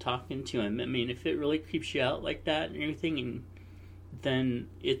keep talking to him. I mean, if it really creeps you out like that and everything, then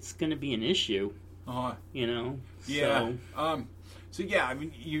it's going to be an issue. Yeah. So yeah, I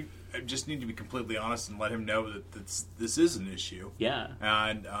mean, you just need to be completely honest and let him know that this is an issue. Yeah.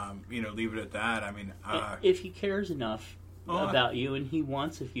 And leave it at that. I mean, if he cares enough about you and he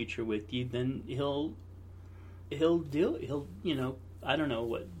wants a future with you, then he'll do it. He'll, I don't know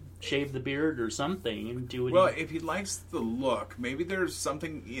what, shave the beard or something and do it. Well, if he likes the look, maybe there's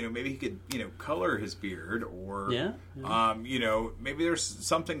something, maybe he could, color his beard or, maybe there's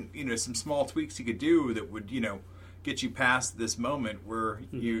something, some small tweaks he could do that would, get you past this moment where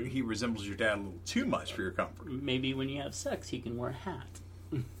he resembles your dad a little too much for your comfort. Maybe when you have sex, he can wear a hat.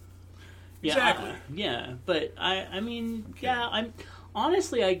 Exactly. But I mean, okay. I'm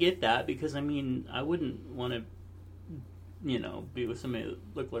honestly, I get that because I mean, I wouldn't want to, be with somebody that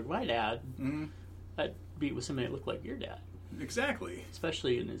looked like my dad. Mm-hmm. I'd be with somebody that looked like your dad. Exactly.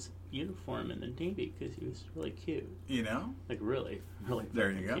 Especially in his uniform in the Navy because he was really cute. Like really, really. There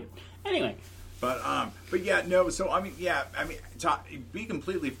you go. Cute. Anyway. But yeah, no. So be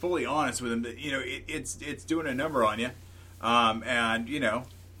completely fully honest with him that it's doing a number on you, and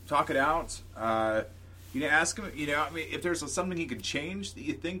talk it out. Ask him. If there's something he could change that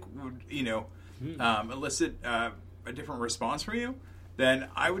you think would elicit a different response from you, then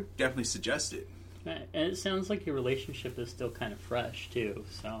I would definitely suggest it. And it sounds like your relationship is still kind of fresh, too.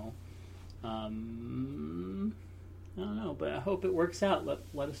 So, I don't know, but I hope it works out.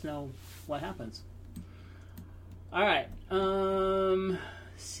 Let us know what happens. All right.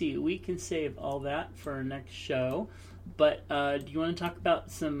 See, we can save all that for our next show. But do you want to talk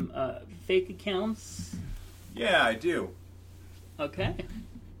about some fake accounts? Yeah, I do. Okay.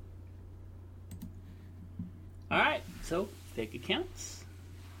 All right. So, fake accounts.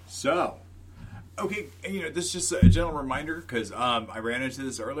 So, okay, this is just a gentle reminder because I ran into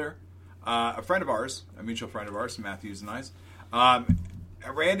this earlier. A friend of ours, a mutual friend of ours, Matthews and I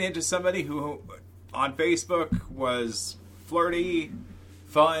ran into somebody who on Facebook was flirty,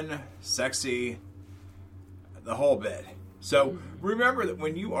 fun, sexy, the whole bit. So remember that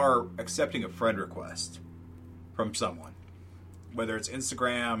when you are accepting a friend request from someone, whether it's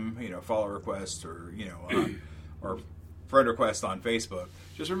Instagram, follow request, or or friend request on Facebook,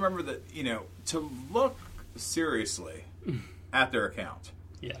 just remember that to look seriously at their account.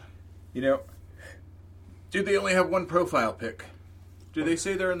 Yeah. Do they only have one profile pic? Do they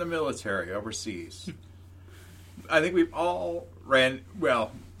say they're in the military overseas? I think we've all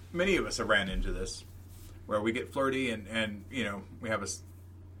many of us have ran into this, where we get flirty and we have a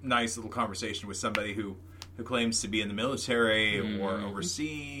nice little conversation with somebody who claims to be in the military or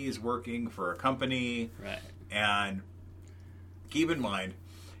overseas working for a company. Right. And keep in mind,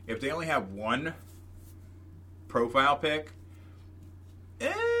 if they only have one profile pic,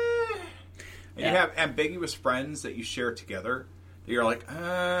 and you have ambiguous friends that you share together, that you're like,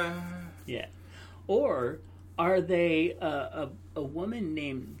 Yeah. Or are they a woman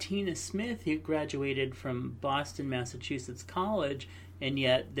named Tina Smith who graduated from Boston, Massachusetts College, and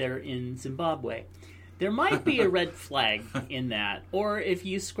yet they're in Zimbabwe? There might be a red flag in that. Or if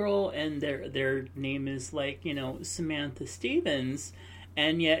you scroll and their name is like, Samantha Stevens,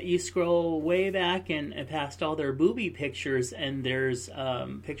 and yet you scroll way back and past all their booby pictures, and there's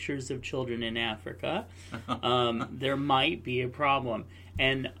pictures of children in Africa, there might be a problem.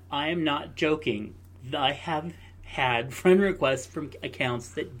 And I am not joking. I have had friend requests from accounts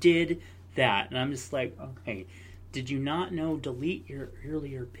that did that. And I'm just like, okay, did you not know delete your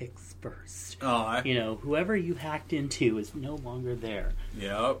earlier pics first? Whoever you hacked into is no longer there.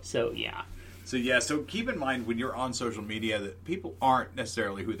 Yep. So, yeah. So keep in mind when you're on social media that people aren't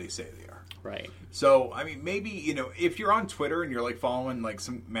necessarily who they say they are. Right. So, I mean, maybe, if you're on Twitter and you're, like, following, like,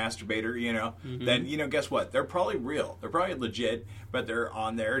 some masturbator, then, guess what? They're probably real. They're probably legit, but they're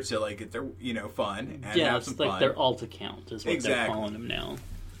on there to, like, get their, fun and have some fun. Yeah, it's like their alt account is what they're calling them now.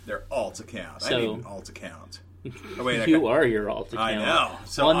 Their alt account. So, I need an alt account. Oh, wait, you are your alt account. I know.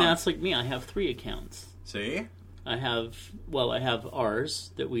 So, and that's like me. I have 3 accounts. See? I have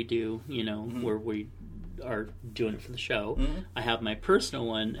ours that we do, where we are doing it for the show. I have my personal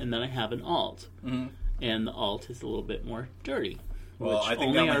one, and then I have an alt. And the alt is a little bit more dirty, which I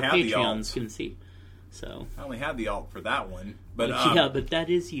think only I our have the Patreons alt. can see. So I only have the alt for that one. But yeah, but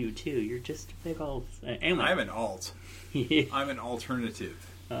that is you, too. You're just a big alt. Anyway. I'm an alt. I'm an alternative.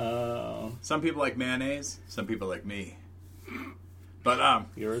 Oh. Some people like mayonnaise. Some people like me. But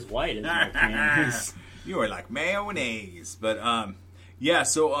you're as white as milk mayonnaise. You are like mayonnaise. But yeah.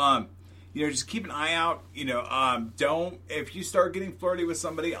 So just keep an eye out. Don't, if you start getting flirty with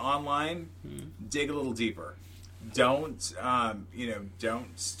somebody online, dig a little deeper. Don't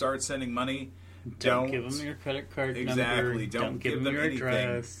don't start sending money. Don't give them your credit card number. Don't give them your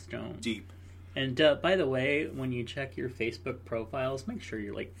address. Don't. Deep. And by the way, when you check your Facebook profiles, make sure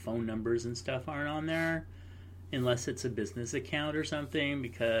your phone numbers and stuff aren't on there, unless it's a business account or something.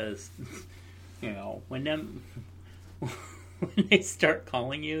 Because when they start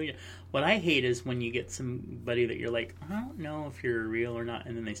calling you, what I hate is when you get somebody that you're like, I don't know if you're real or not,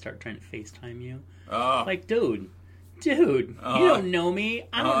 and then they start trying to FaceTime you. Like, dude, you don't know me.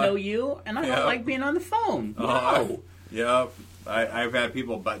 I don't know you, and I don't like being on the phone. No. Yep. I've had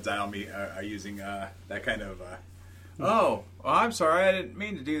people butt dial me using that kind of. I'm sorry, I didn't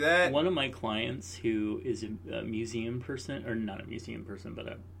mean to do that. One of my clients who is a museum person, or not a museum person,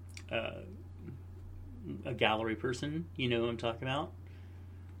 but a gallery person. You know who I'm talking about?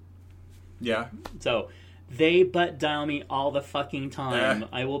 Yeah. So they butt dial me all the fucking time.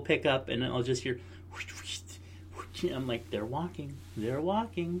 I will pick up and I'll just hear. I'm like, they're walking.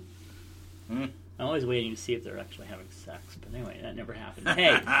 I'm always waiting to see if they're actually having sex, but anyway, that never happened.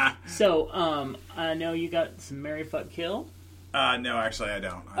 Hey, so I know you got some Marry, Fuck, Kill. No, actually, I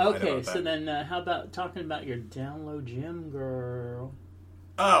don't. Okay, so then how about talking about your down low gym girl?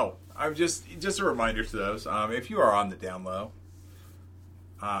 Oh, I'm just a reminder to those. If you are on the down low,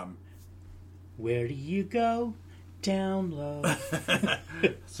 where do you go down low.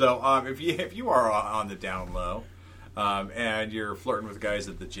 So if you are on the down low, and you're flirting with guys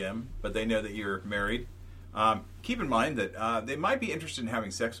at the gym, but they know that you're married, keep in mind that they might be interested in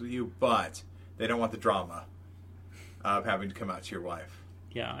having sex with you, but they don't want the drama of having to come out to your wife.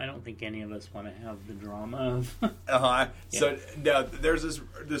 Yeah, I don't think any of us want to have the drama of... Yeah. So no, there's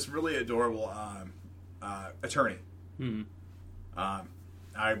this really adorable attorney.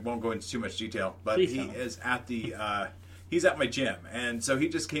 I won't go into too much detail, but Please he don't. is at the he's at my gym, and so he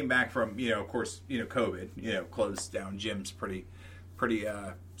just came back from of course COVID, closed down gyms pretty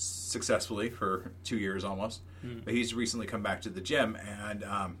successfully for 2 years almost. But he's recently come back to the gym, and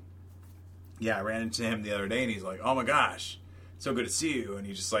I ran into him the other day, and he's like, "Oh my gosh, so good to see you," and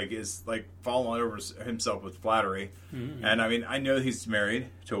he just is falling over himself with flattery. And I mean, I know he's married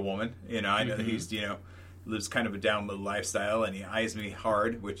to a woman. I know that he's lives kind of a down low lifestyle, and he eyes me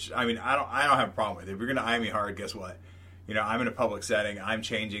hard, which I mean, I don't have a problem with. If you're going to eye me hard, guess what? I'm in a public setting. I'm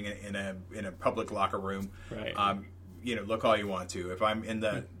changing in a public locker room. Right. Look all you want to. If I'm in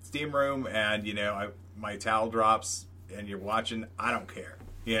the steam room and my towel drops and you're watching, I don't care.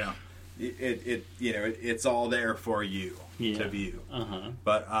 It's all there for you to view.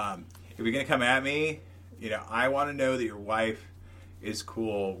 But if you're gonna come at me, I want to know that your wife is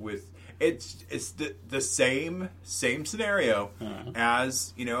cool with it's the same scenario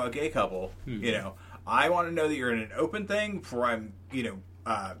as a gay couple. I want to know that you're in an open thing before I'm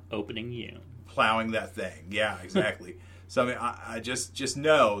opening you, plowing that thing. Yeah, exactly. So I mean, I just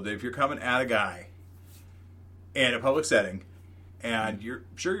know that if you're coming at a guy in a public setting, and you're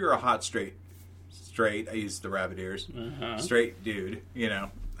a hot straight. I use the rabbit ears. Straight dude.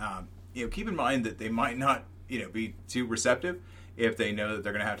 Keep in mind that they might not be too receptive if they know that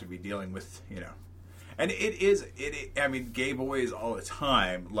they're going to have to be dealing with and I mean, gay boys all the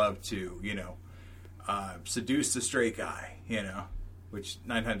time love to seduce the straight guy. Which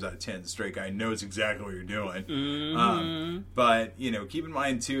 9 times out of 10, the straight guy knows exactly what you're doing. But keep in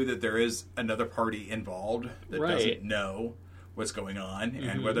mind too that there is another party involved that doesn't know what's going on,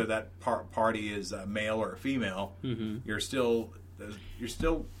 and whether that party is a male or a female, you're still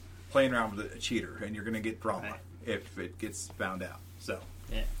playing around with a cheater, and you're going to get drama if it gets found out. So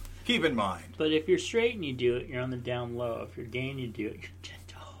keep in mind. But if you're straight and you do it, you're on the down low. If you're gay and you do it, you're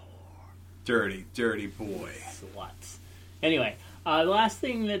gentle. Dirty boy. Sluts. Anyway, the last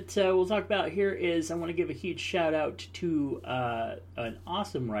thing that we'll talk about here is I want to give a huge shout out to an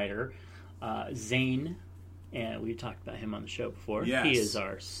awesome writer, Zane. And we talked about him on the show before. Yes. He is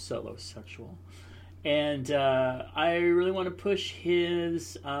our solo sexual. And I really want to push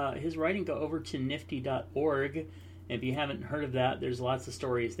his writing. Go over to nifty.org. And if you haven't heard of that, there's lots of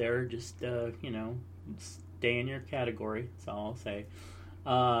stories there. Just, stay in your category. That's all I'll say.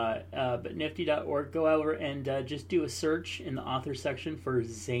 But nifty.org, go over and just do a search in the author section for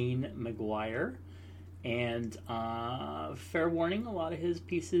Zane McGuire. And fair warning, a lot of his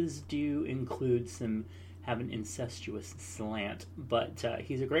pieces do include have an incestuous slant, but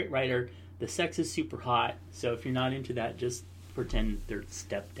he's a great writer. The sex is super hot, so if you're not into that, just pretend they're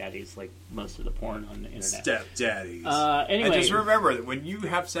stepdaddies like most of the porn on the internet. Stepdaddies. Anyway, and just remember that when you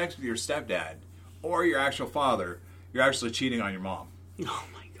have sex with your stepdad or your actual father, you're actually cheating on your mom. Oh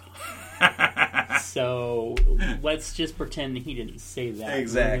my god. So let's just pretend he didn't say that.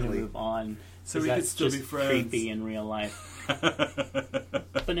 Exactly. We're going to move on. So we could still be friends. Creepy in real life.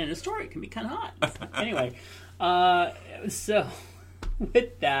 But in a story, it can be kind of hot. Anyway, so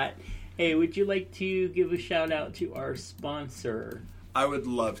with that, hey, would you like to give a shout out to our sponsor? I would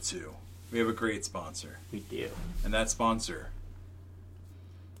love to. We have a great sponsor. We do. And that sponsor,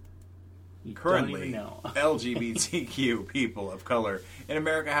 You currently, don't even know. LGBTQ people of color in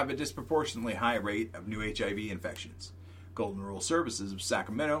America have a disproportionately high rate of new HIV infections. Golden Rule Services of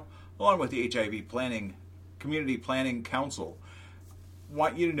Sacramento, along with the HIV Community Planning Council,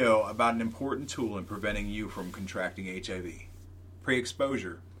 want you to know about an important tool in preventing you from contracting HIV.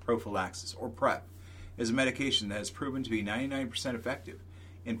 Pre-exposure prophylaxis, or PrEP, is a medication that has proven to be 99% effective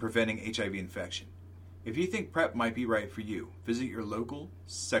in preventing HIV infection. If you think PrEP might be right for you, visit your local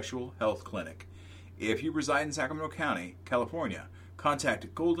sexual health clinic. If you reside in Sacramento County, California,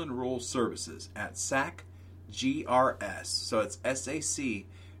 contact Golden Rule Services at SACGRS, so it's SACGRS.org,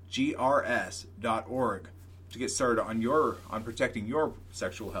 to get started on protecting your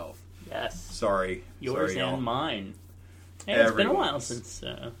sexual health. Yes. Sorry. Yours y'all. and mine. Hey, it's been a while Everyone's. since,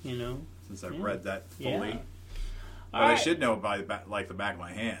 I've read that fully. Yeah. But I should know by the back of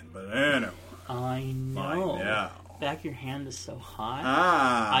my hand, but I don't know. I know. I know. Back of your hand is so hot.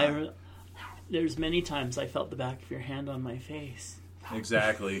 Ah. There's many times I felt the back of your hand on my face.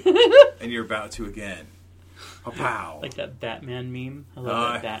 Exactly. And you're about to again. Pow. Like that Batman meme. I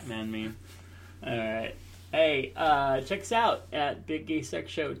love that Batman meme. All right. Hey, check us out at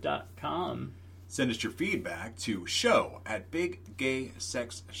biggaysexshow.com. Send us your feedback to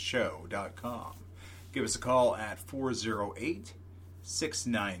show@biggaysexshow.com. Give us a call at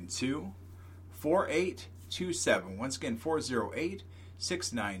 408-692-4827. Once again,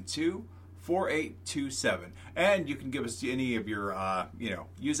 408-692-4827. And you can give us any of your,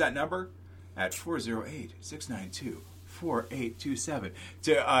 use that number at 408-692-4827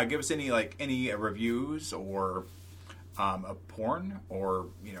 to give us any reviews or a porn or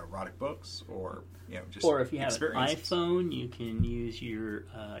erotic books or just or if you have an experiences. iPhone, you can use your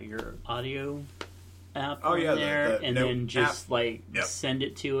audio app on yeah, there the and Note then just app. Yep. send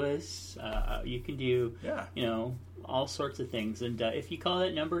it to us. You can do Yeah. all sorts of things, and if you call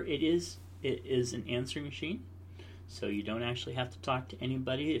that number, it is an answering machine, so you don't actually have to talk to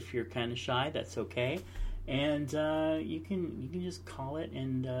anybody. If you're kind of shy, that's okay, and you can just call it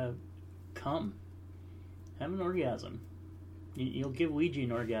and come have an orgasm. You'll give Ouija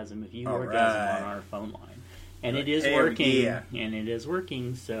an orgasm if you orgasm on our phone line, and it is working. Yeah. And it is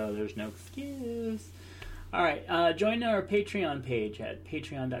working, so there's no excuse. All right, join our Patreon page at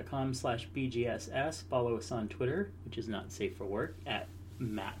patreon.com/BGSS. Follow us on Twitter, which is not safe for work, at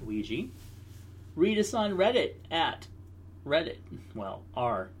MattWeegee. Read us on Reddit at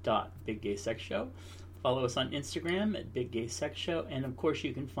r.biggaysexshow. Follow us on Instagram at biggaysexshow. And, of course,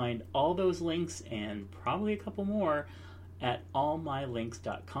 you can find all those links and probably a couple more at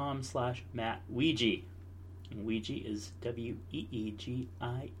allmylinks.com/MattWeegee. And Ouija is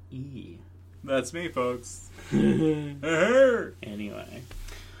Weegie. That's me, folks. Anyway. Andy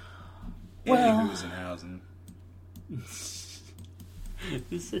Huizenhausen. This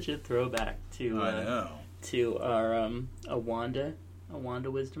is such a throwback to I know. to our a Wanda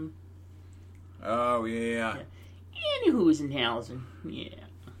wisdom. Oh yeah. Andy Huizenhausen. Yeah.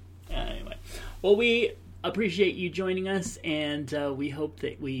 Anyway, well, we appreciate you joining us, and we hope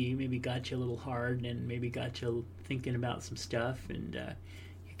that we maybe got you a little hard and maybe got you thinking about some stuff, and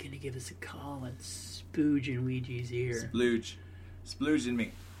you're gonna give us a call and spooge in Ouija's ear. Splooge in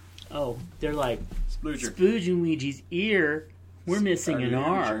me. Oh, they're like Splooger. spooge in Ouija's ear. We're missing an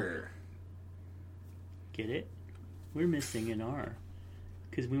R. Splooger. Get it? We're missing an R.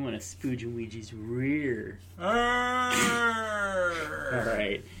 Because we want to spooge in Ouija's rear. All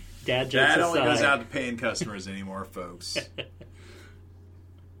right. Dad jokes That only aside. goes out to paying customers anymore, folks.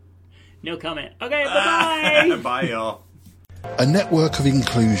 No comment. Okay, bye-bye. Bye, y'all. A network of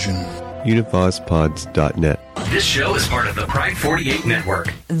inclusion. UnivazPods.net. This show is part of the Pride 48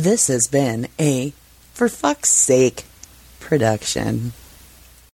 network. This has been a For Fuck's Sake production.